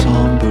the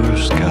somber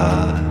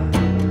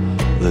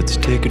sky, let's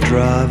take a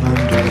drive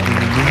under the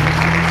moon.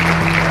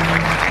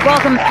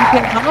 Welcome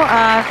back, people.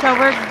 So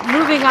we're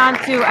moving on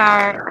to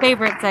our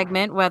favorite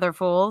segment, Weather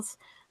Fools,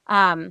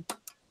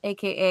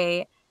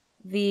 aka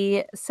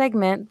the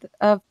segment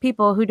of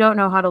people who don't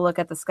know how to look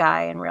at the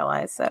sky and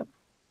realize that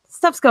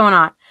stuff's going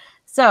on.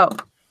 So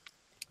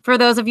for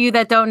those of you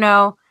that don't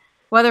know,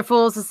 Weather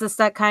Fools is just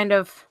that kind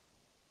of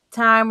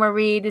time where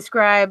we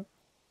describe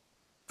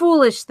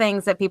foolish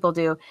things that people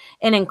do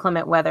in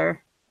inclement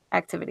weather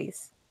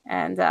activities.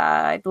 And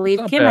I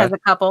believe Kim has a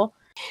couple.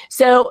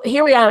 So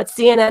here we are at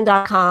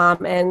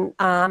CNN.com,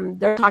 and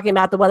they're talking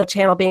about the Weather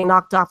Channel being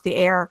knocked off the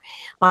air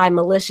by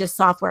malicious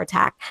software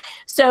attack.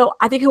 So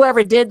I think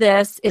whoever did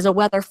this is a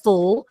weather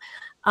fool.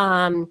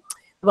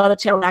 The Weather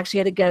Channel actually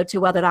had to go to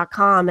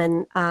weather.com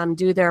and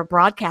do their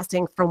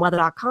broadcasting from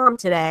weather.com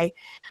today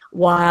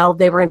while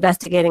they were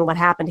investigating what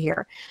happened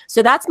here.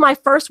 So that's my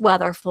first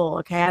weather fool,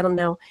 okay? I don't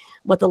know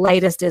what the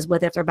latest is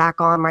with if they're back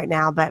on right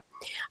now, but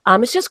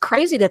it's just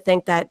crazy to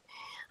think that,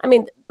 I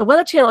mean, the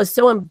Weather Channel is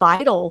so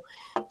vital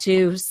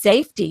to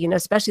safety, you know,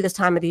 especially this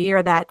time of the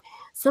year, that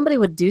somebody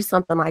would do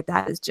something like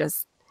that is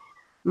just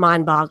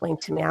mind-boggling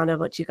to me. I don't know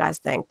what you guys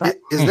think, but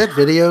is that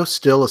video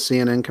still a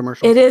CNN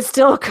commercial? It is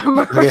still a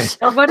commercial.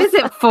 Okay. What is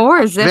it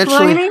for? Zip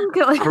lining?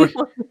 Are we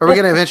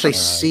going to eventually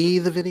see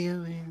the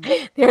video?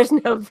 There's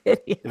no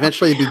video.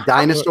 Eventually, it'd be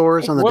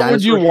dinosaurs on the what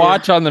dinosaur. What would you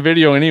watch on the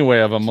video anyway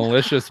of a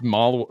malicious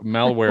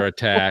malware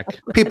attack?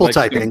 People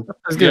typing.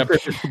 Yeah,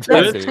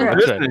 There isn't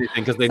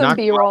anything because they knocked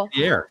it off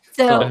the air.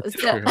 So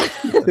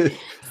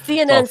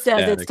CNN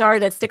says it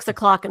started at 6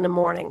 o'clock in the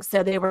morning.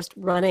 So they were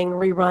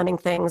rerunning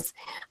things,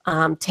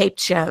 taped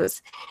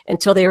shows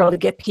until they were able to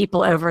get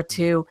people over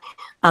to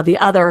the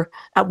other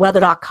at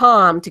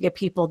weather.com to get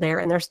people there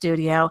in their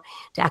studio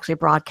to actually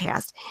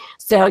broadcast.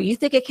 So you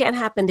think it can't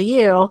happen to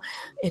you?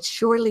 It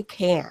surely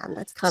can.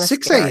 That's kind of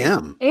 6 scary.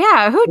 a.m.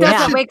 Yeah, who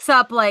doesn't wakes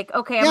up like,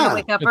 okay, I'm gonna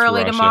wake up It's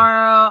early Russia.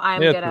 tomorrow.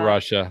 It's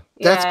Russia.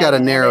 That's got to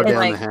narrow down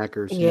like, the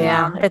hackers.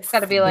 Yeah, it's got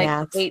to be like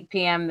yeah, 8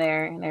 p.m.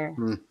 there.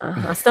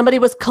 Somebody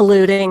was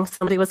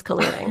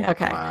colluding.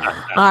 Okay.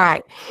 Wow. All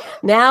right.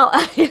 Now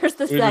here's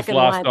the We second just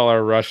lost one. all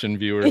our Russian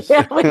viewers.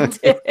 Yeah, we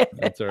did.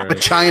 That's all right.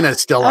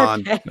 China's still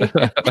on.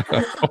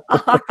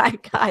 All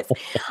right, guys.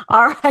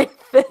 All right,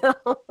 Phil.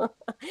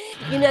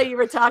 You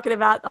were talking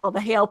about all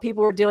the hail.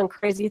 People were doing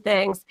crazy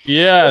things.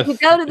 Yes. If you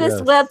go to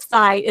this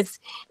website,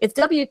 it's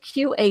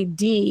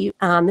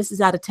WQAD. This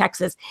is out of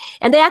Texas,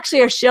 and they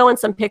actually are showing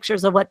some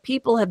pictures of what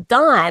people have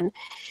done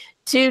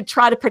to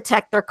try to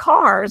protect their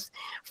cars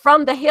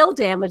from the hail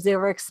damage they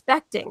were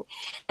expecting.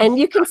 And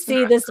you can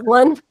see this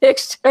one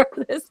picture.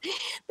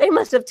 They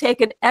must have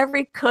taken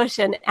every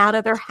cushion out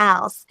of their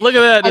house. Look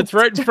at that. It's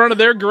right in front of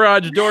their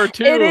garage door,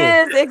 too. It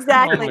is,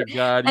 exactly. Oh, my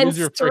God. And Use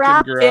your freaking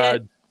strapped garage.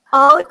 it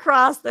all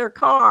across their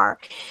car.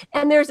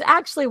 And there's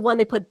actually one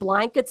they put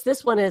blankets.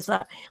 This one is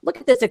look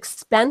at this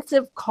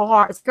expensive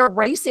car. It's a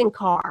racing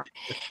car.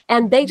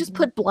 And they just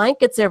put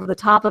blankets over the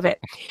top of it.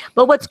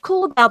 But what's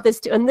cool about this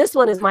too, and this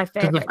one is my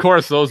favorite. Of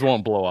course, those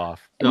won't blow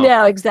off.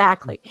 No,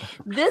 exactly.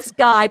 This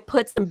guy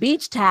put some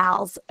beach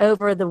towels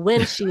over the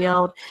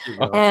windshield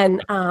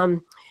and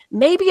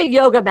maybe a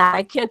yoga mat.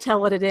 I can't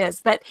tell what it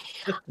is. But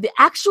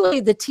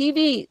actually, the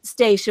TV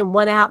station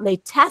went out and they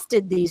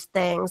tested these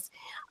things.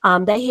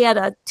 They had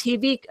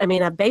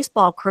a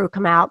baseball crew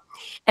come out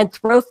and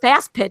throw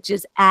fast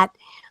pitches at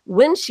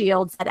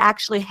windshields that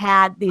actually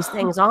had these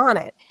things on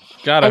it.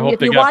 God, and I hope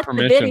they got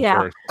permission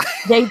first.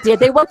 They did.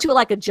 They went to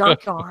like a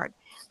junkyard.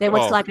 They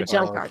went to like a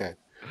junkyard. Okay.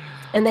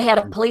 And they had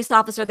a police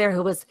officer there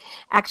who was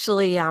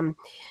actually,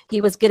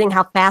 he was getting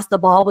how fast the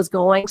ball was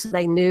going, so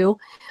they knew.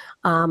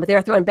 They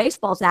were throwing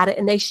baseballs at it,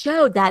 and they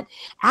showed that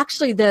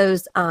actually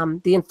those,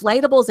 the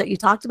inflatables that you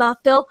talked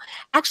about, Phil,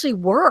 actually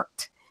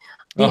worked.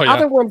 The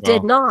other one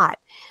did not.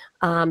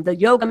 The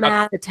yoga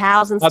mat, the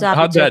towels and stuff.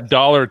 How'd that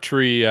Dollar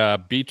Tree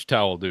beach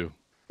towel do?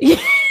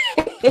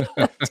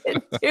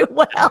 Didn't do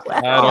well.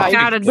 I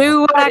gotta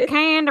do what I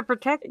can to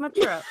protect my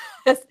truck.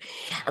 And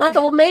I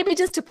thought, well, maybe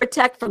just to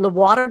protect from the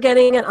water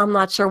getting it. I'm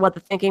not sure what the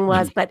thinking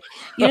was, but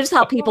just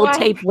how people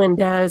tape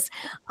windows.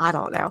 I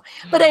don't know.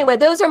 But anyway,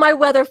 those are my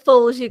weather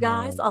fools, you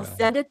guys. I'll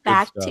send it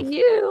back to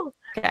you.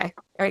 Okay,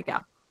 there you go.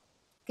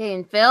 Okay,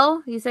 and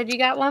Phil, you said you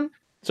got one?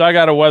 So I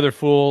got a weather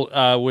fool,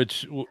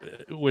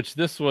 which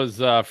this was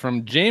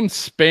from James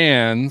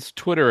Spann's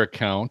Twitter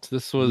account.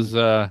 This was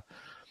a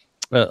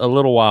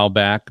little while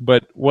back,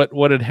 but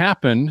what had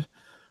happened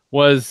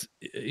was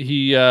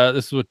he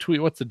this was a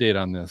tweet. What's the date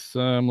on this?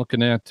 I'm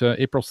looking at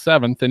April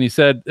 7th, and he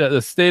said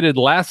stated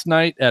last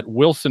night at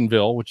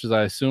Wilsonville, which is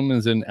I assume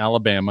is in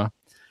Alabama.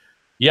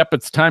 Yep,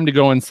 it's time to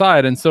go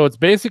inside, and so it's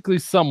basically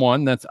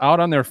someone that's out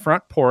on their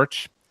front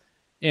porch,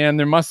 and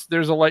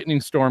there's a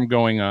lightning storm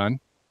going on.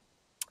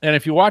 And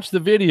if you watch the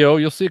video,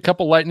 you'll see a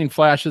couple lightning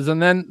flashes,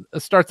 and then it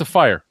starts a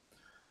fire.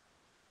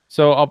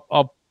 So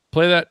I'll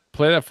play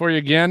that for you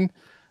again.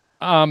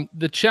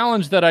 The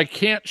challenge that I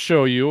can't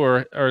show you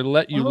or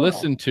let you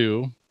listen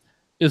to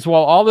is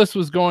while all this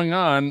was going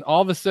on,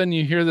 all of a sudden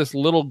you hear this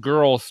little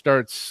girl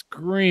start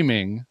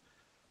screaming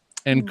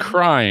and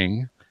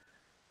crying.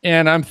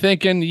 And I'm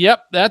thinking,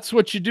 yep, that's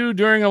what you do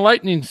during a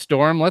lightning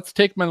storm. Let's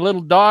take my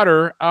little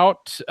daughter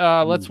out.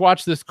 Let's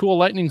watch this cool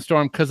lightning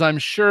storm because I'm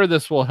sure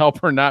this will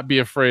help her not be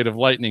afraid of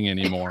lightning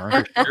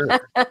anymore.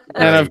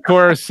 And of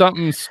course,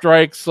 something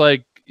strikes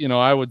like,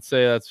 I would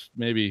say that's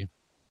maybe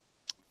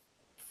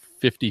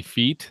 50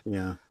 feet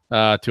to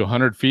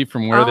 100 feet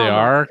from where they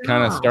are,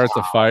 kind of starts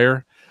a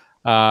fire.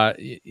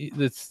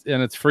 It's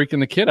freaking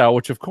the kid out,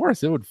 which of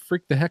course it would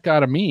freak the heck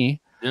out of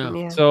me.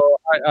 Yeah. So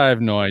I have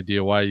no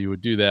idea why you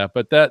would do that,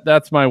 but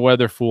that's my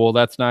weather fool.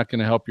 That's not going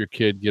to help your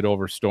kid get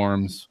over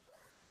storms.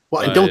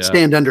 Well, and don't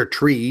stand under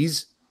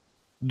trees.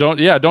 Don't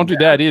do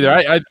that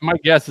either. My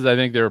guess is I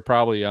think they were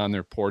probably on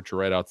their porch or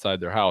right outside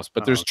their house,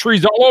 but there's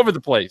trees all over the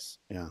place.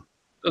 Yeah.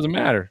 Doesn't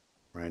matter.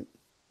 Right.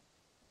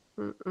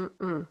 That's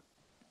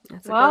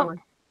a good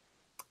one.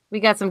 We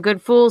got some good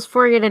fools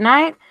for you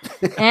tonight,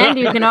 and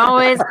you can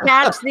always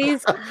catch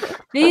these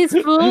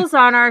fools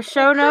on our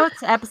show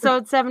notes,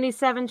 episode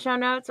 77 show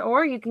notes,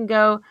 or you can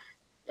go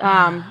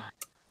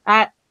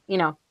at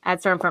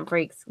Stormfront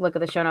Freaks, look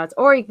at the show notes,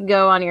 or you can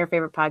go on your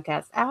favorite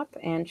podcast app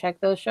and check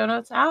those show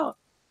notes out.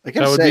 I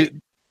gotta say,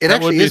 it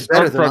actually is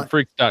better than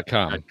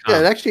stormfrontfreaks.com.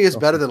 Yeah, it actually is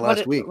better than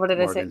last week. What did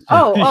I say? Morgan.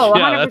 Oh, 100%.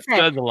 Yeah, that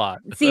says a lot.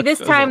 See, this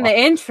time the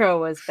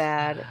intro was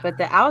bad, but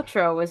the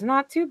outro was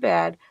not too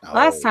bad.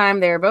 Last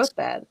time they were both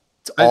bad.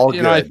 It's all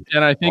good. I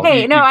think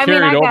you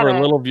carried over a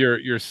little of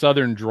your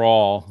southern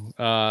drawl.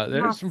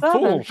 There's some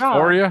fools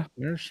for you.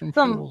 There's some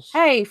fools.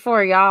 Hey,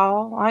 for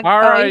y'all. All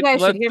right, you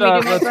guys should hear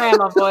me do my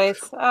grandma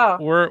voice. Oh,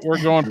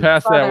 we're going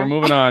past that. We're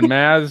moving on.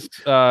 Maz,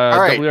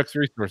 right. WX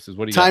Resources.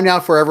 What do you Time got? now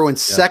for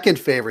everyone's second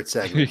favorite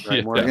segment,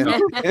 right, Morgan?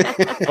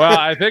 Well,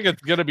 I think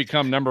it's going to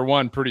become number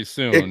one pretty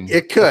soon.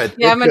 It could.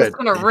 Yeah, I'm just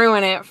going to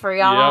ruin it for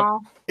y'all.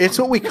 Yep. It's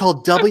what we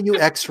call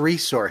WX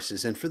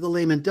resources. And for the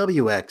layman,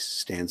 WX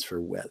stands for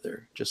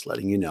weather. Just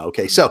letting you know.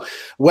 Okay. So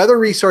weather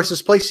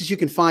resources, places you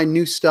can find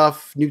new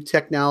stuff, new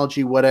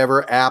technology,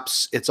 whatever,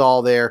 apps, it's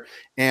all there.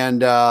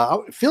 And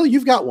Phil,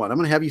 you've got one. I'm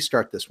going to have you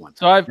start this one.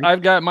 So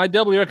I've got my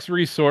WX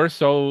resource.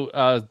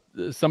 So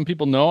some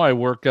people know I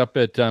work up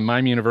at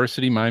Miami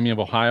University, Miami of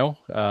Ohio,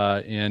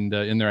 and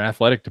in their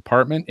athletic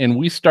department. And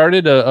we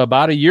started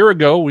about a year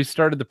ago, we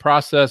started the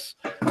process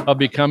of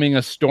becoming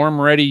a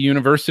storm-ready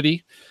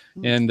university.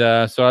 And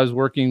so I was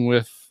working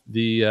with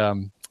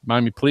the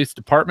Miami Police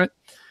Department.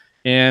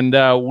 And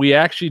we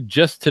actually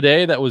just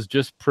today, that was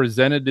just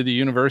presented to the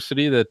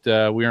university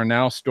that we are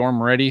now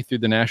storm ready through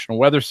the National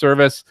Weather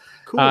Service.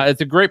 Cool.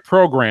 It's a great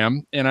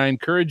program, and I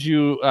encourage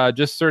you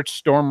just search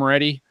Storm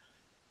Ready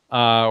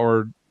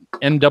or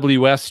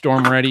NWS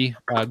Storm Ready.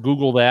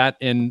 Google that,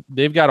 and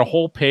they've got a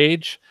whole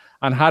page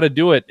on how to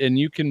do it. And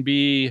you can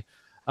be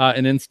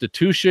an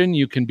institution,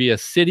 you can be a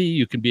city,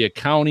 you can be a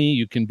county,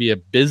 you can be a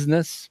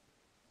business.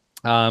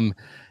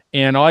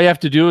 And all you have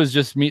to do is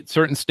just meet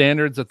certain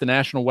standards that the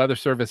National Weather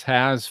Service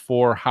has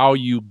for how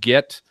you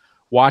get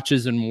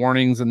watches and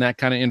warnings and that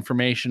kind of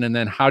information. And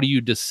then how do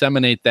you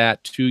disseminate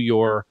that to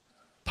your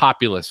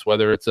populace,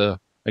 whether it's a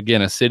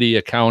city,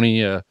 a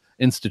county, a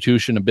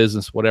institution, a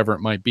business, whatever it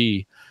might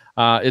be.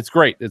 It's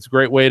great. It's a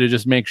great way to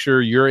just make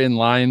sure you're in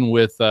line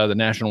with the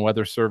National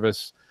Weather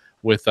Service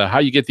with how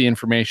you get the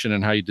information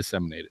and how you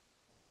disseminate it.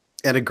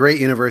 And a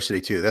great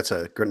university too. That's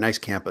a nice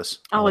campus.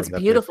 Oh, it's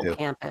beautiful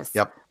campus.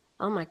 Yep.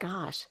 Oh my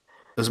gosh.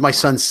 It was my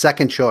son's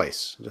second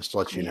choice, just to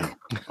let you know,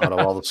 out of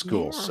all the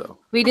schools. Yeah. So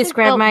we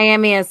describe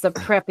Miami as the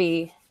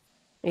preppy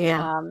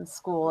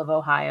school of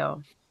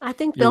Ohio. I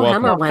think Bill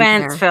Hemmer went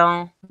there.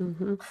 Phil.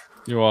 Mm-hmm.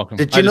 You're welcome.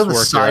 Did you know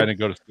I didn't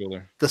go to school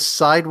there. The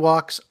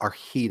sidewalks are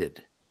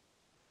heated.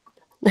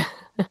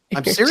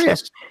 I'm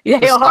serious.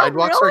 The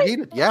sidewalks are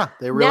heated. Yeah,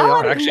 they really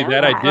are. Actually,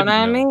 that I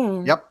didn't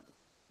know.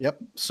 Yep.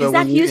 So is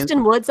that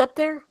Houston Woods up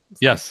there?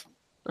 Yes.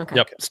 Okay.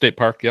 Yep. State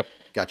Park. Yep.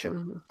 Gotcha.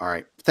 Mm-hmm. All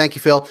right. Thank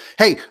you, Phil.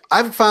 Hey,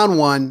 I've found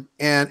one,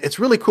 and it's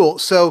really cool.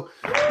 So,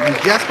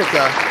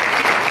 Jessica.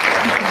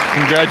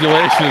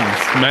 Congratulations,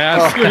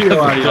 Matt.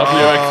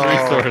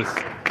 WX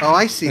resource. Oh,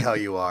 I see how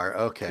you are.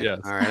 Okay. Yes.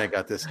 All right. I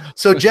got this.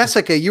 So,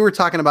 Jessica, you were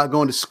talking about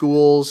going to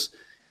schools,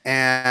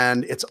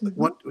 and it's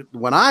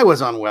when I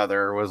was on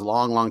weather, it was a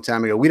long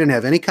time ago. We didn't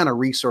have any kind of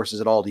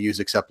resources at all to use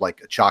except like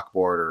a chalkboard,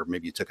 or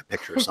maybe you took a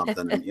picture or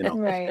something, and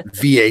right.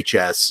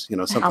 VHS,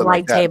 something like that. A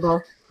light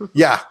table.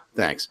 Yeah,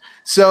 thanks.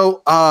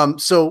 So,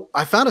 so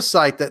I found a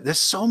site that there's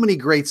so many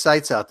great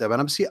sites out there, but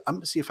I'm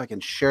gonna see if I can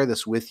share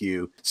this with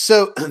you.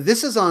 So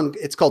this is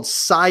it's called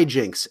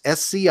SciJinx,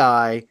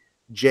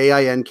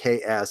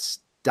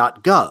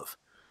 SciJinks.gov.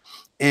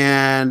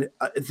 And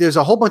there's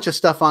a whole bunch of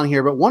stuff on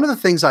here, but one of the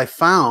things I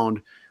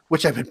found,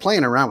 which I've been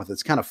playing around with,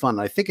 it's kind of fun.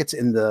 I think it's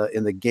in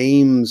the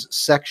games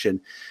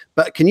section,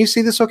 but can you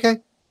see this okay?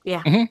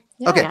 Yeah. Mm-hmm.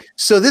 Yeah. Okay.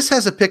 So this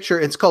has a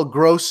picture. It's called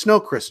Grow Snow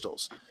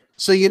Crystals.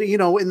 So,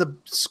 in the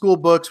school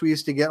books, we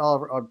used to get all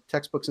of our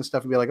textbooks and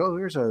stuff and be like, oh,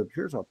 here's a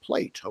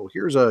plate. Oh,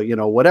 here's a,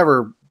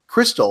 whatever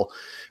crystal.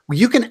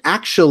 You can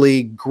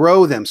actually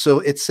grow them. So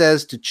it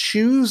says to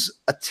choose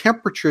a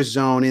temperature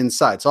zone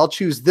inside. So I'll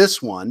choose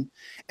this one,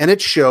 and it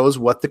shows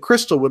what the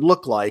crystal would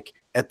look like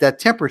at that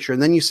temperature.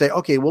 And then you say,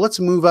 okay, well, let's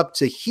move up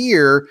to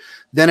here.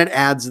 Then it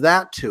adds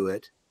that to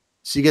it.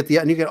 So you get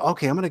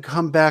okay, I'm going to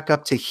come back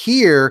up to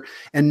here.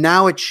 And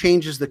now it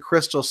changes the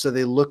crystals so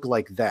they look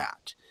like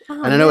that.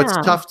 Oh, and I know it's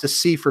tough to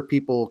see for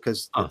people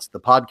because it's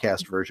the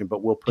podcast version,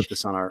 but we'll put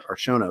this on our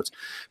show notes.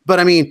 But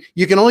I mean,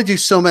 you can only do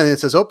so many. It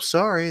says, "Oh,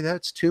 sorry,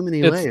 that's too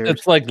many layers."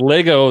 It's like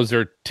Legos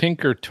or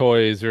Tinker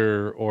Toys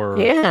or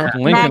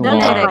Lincoln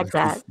Logs like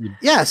that.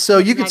 Yeah, so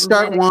you could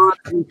start one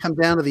and come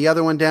down to the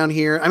other one down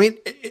here. I mean,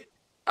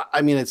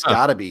 it's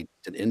got to be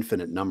an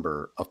infinite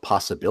number of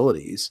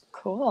possibilities.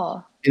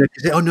 Cool. Two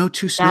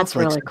snowflakes. That's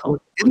really cool.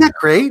 Isn't that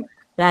great?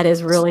 That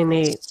is really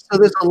neat. So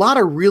there's a lot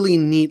of really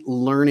neat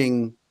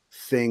learning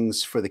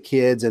things for the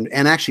kids and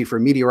actually for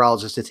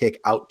meteorologists to take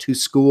out to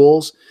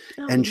schools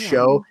and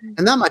show.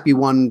 And that might be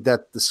one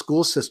that the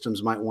school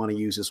systems might want to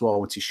use as well.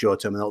 Once you show it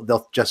to them,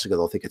 they'll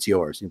think it's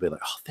yours. And you'll be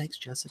like, oh, thanks,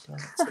 Jessica.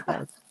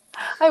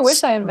 I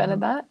wish I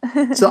invented that.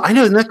 So I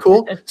know, isn't that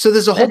cool? So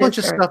there's a whole bunch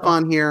of stuff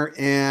on here,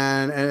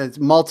 and it's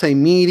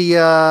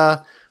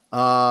multimedia.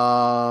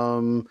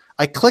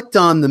 I clicked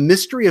on the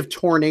mystery of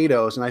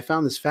tornadoes, and I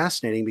found this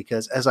fascinating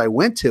because as I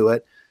went to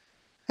it,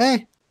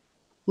 hey,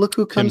 look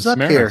who comes up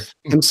here,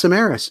 Tim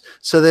Samaras.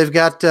 So they've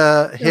got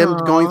him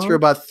going through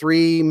about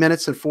 3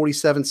 minutes and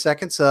 47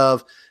 seconds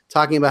of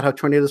talking about how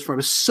tornadoes form.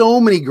 There's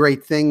so many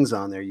great things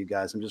on there, you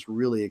guys. I'm just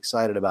really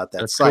excited about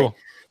that site. Cool.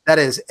 That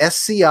is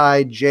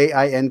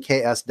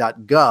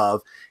SciJinks.gov,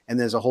 and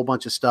there's a whole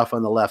bunch of stuff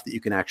on the left that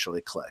you can actually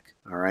click.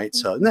 All right,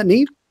 so isn't that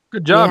neat?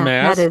 Good job,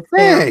 man. That is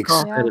Thanks.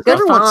 Cool. Yeah. Good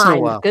Every once in a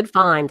while. find. Good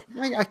find.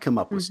 I come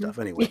up with stuff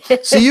anyway.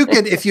 So you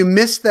can, if you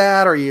missed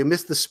that or you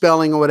missed the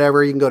spelling or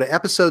whatever, you can go to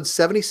episode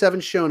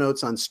 77 show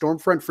notes on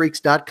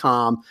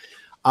stormfrontfreaks.com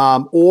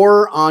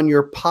or on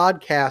your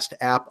podcast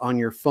app on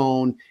your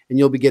phone, and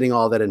you'll be getting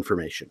all that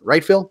information.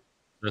 Right, Phil?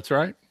 That's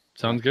right.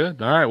 Sounds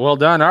good. All right, well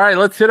done. All right,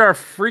 let's hit our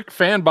freak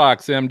fan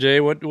box,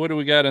 MJ. What do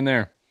we got in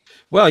there?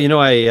 Well,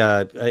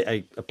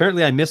 I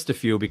apparently I missed a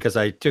few because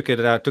I took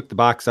the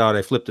box out,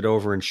 I flipped it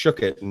over and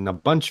shook it, and a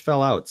bunch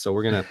fell out. So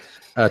we're gonna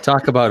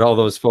talk about all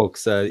those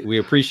folks. We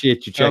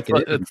appreciate you checking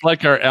it. It's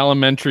like our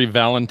elementary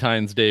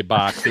Valentine's Day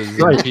boxes.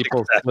 Right,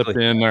 people slip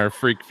in our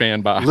freak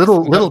fan box.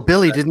 Little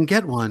Billy didn't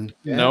get one.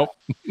 Nope.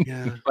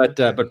 Yeah. But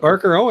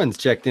Parker Owens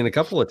checked in a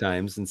couple of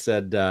times and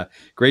said,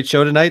 "Great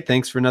show tonight.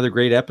 Thanks for another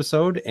great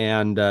episode.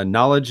 And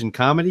knowledge and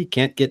comedy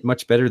can't get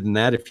much better than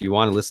that if you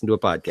want to listen to a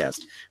podcast."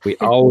 We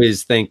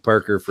always thank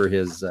Parker for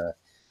his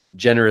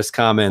generous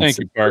comments. Thank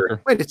you,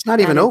 Parker. Wait, it's not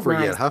even over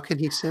nice. yet. How can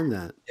he send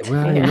that?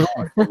 Well,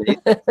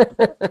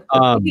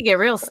 You could get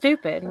real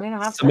stupid. We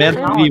don't have to Samantha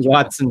B. acknowledge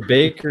Watson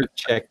Baker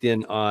checked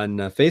in on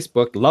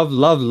Facebook. Love,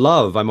 love,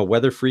 love. I'm a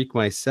weather freak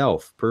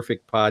myself.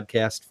 Perfect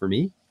podcast for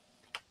me.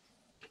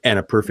 And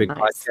a perfect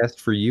podcast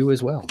for you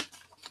as well.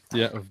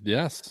 Yeah.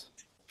 Yes.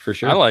 For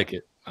sure. I like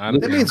it.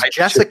 That means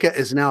Jessica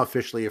is now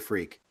officially a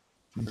freak.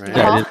 Right?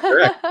 That is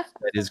correct.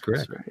 That is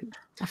correct. That's right.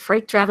 A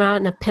freak driving out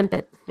in a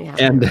pimpin'. Yeah.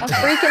 And A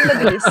freak in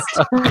the beast.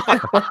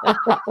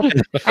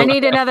 I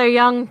need another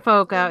young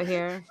folk out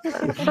here.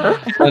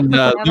 And,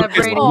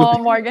 Oh,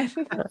 Morgan.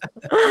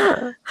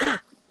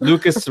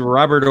 Lucas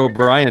Robert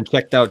O'Brien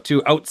checked out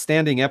too.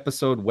 Outstanding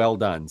episode. Well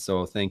done.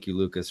 So thank you,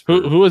 Lucas.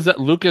 Who is that?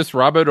 Lucas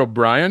Robert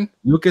O'Brien?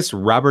 Lucas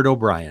Robert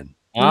O'Brien.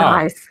 Wow.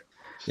 Nice.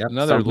 Yep.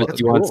 Another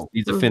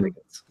he's a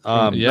Finnegan's.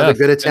 Another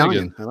good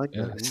Italian. I like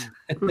that. Yeah.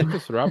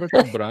 Lucas Robert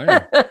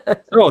O'Brien.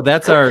 So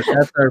that's our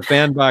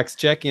fan box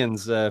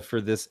check-ins for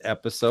this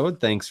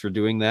episode. Thanks for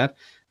doing that.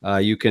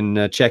 You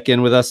can check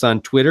in with us on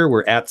Twitter.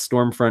 We're at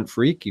Stormfront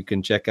Freak. You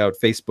can check out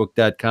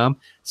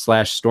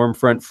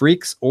facebook.com/Stormfront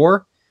Freaks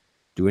or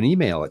do an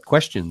email at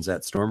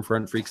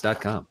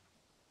questions@stormfrontfreaks.com.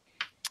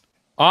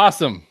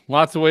 Awesome.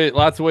 Lots of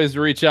ways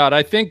to reach out.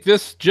 I think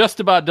this just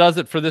about does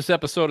it for this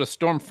episode of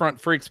Stormfront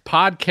Freaks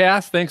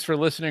podcast. Thanks for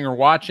listening or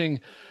watching.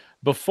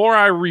 Before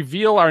I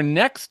reveal our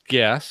next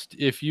guest,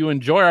 if you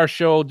enjoy our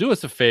show, do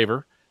us a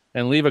favor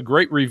and leave a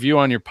great review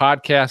on your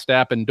podcast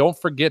app. And don't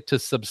forget to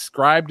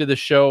subscribe to the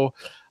show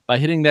by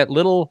hitting that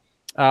little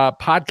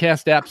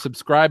podcast app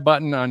subscribe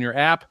button on your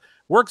app.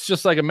 Works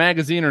just like a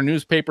magazine or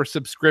newspaper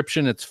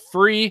subscription. It's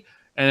free,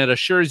 and it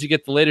assures you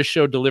get the latest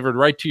show delivered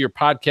right to your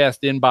podcast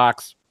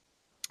inbox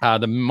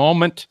the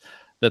moment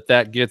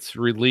that gets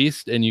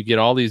released, and you get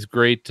all these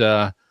great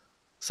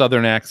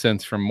Southern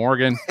accents from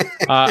Morgan.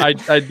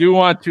 I do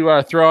want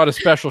to throw out a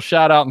special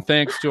shout out and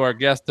thanks to our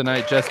guest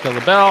tonight, Jessica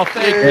LaBelle.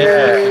 Thank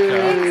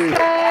you,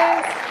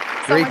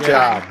 Jessica. Great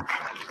job.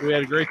 We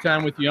had a great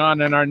time with you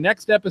on. And our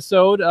next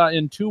episode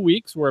in 2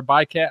 weeks, we're a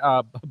bi-weekly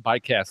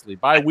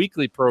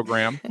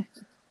program.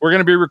 We're going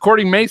to be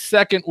recording May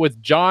 2nd with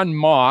John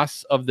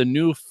Moss of the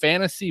new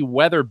Fantasy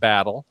Weather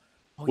Battle,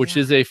 which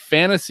is a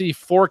fantasy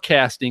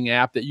forecasting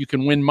app that you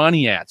can win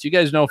money at. So you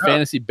guys know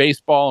fantasy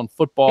baseball and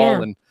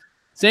football and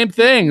same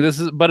thing.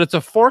 But it's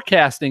a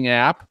forecasting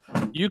app.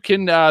 You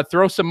can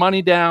throw some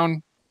money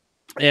down,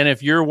 and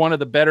if you're one of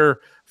the better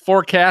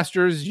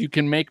forecasters, you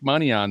can make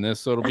money on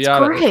this. So it'll be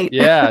out.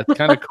 Yeah, it's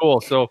kind of cool.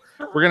 So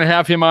we're gonna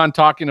have him on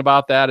talking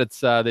about that.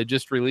 It's they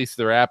just released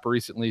their app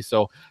recently.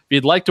 So if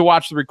you'd like to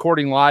watch the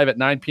recording live at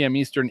 9 p.m.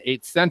 Eastern,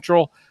 8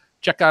 Central,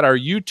 check out our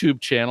YouTube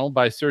channel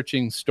by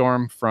searching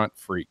Stormfront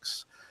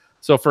Freaks.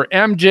 So for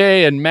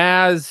MJ and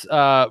Maz,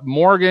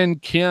 Morgan,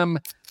 Kim,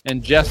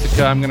 and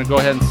Jessica, I'm going to go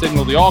ahead and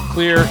signal the all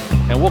clear,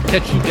 and we'll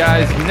catch you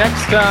guys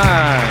next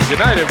time. Good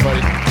night,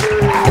 everybody.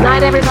 Good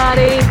night,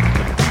 everybody.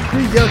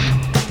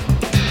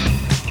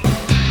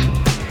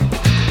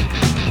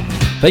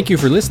 Thank you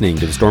for listening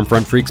to the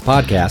Stormfront Freaks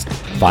podcast.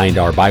 Find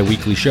our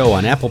bi-weekly show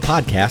on Apple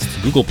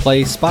Podcasts, Google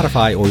Play,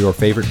 Spotify, or your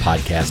favorite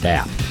podcast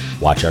app.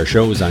 Watch our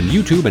shows on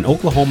YouTube and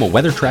Oklahoma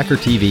Weather Tracker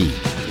TV.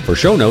 For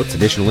show notes,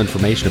 additional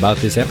information about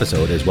this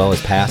episode, as well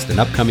as past and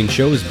upcoming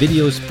shows,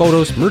 videos,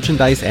 photos,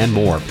 merchandise, and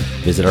more,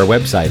 visit our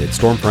website at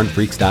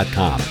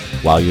stormfrontfreaks.com.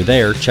 While you're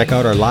there, check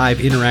out our live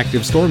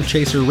interactive storm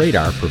chaser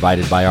radar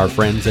provided by our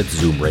friends at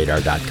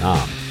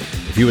zoomradar.com.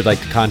 If you would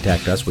like to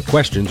contact us with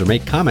questions or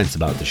make comments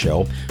about the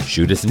show,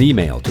 shoot us an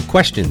email to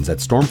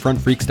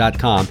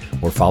questions@stormfrontfreaks.com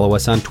or follow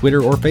us on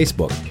Twitter or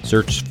Facebook.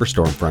 Search for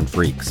Stormfront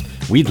Freaks.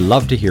 We'd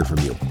love to hear from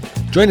you.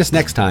 Join us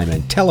next time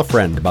and tell a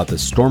friend about the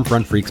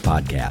Stormfront Freaks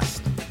podcast.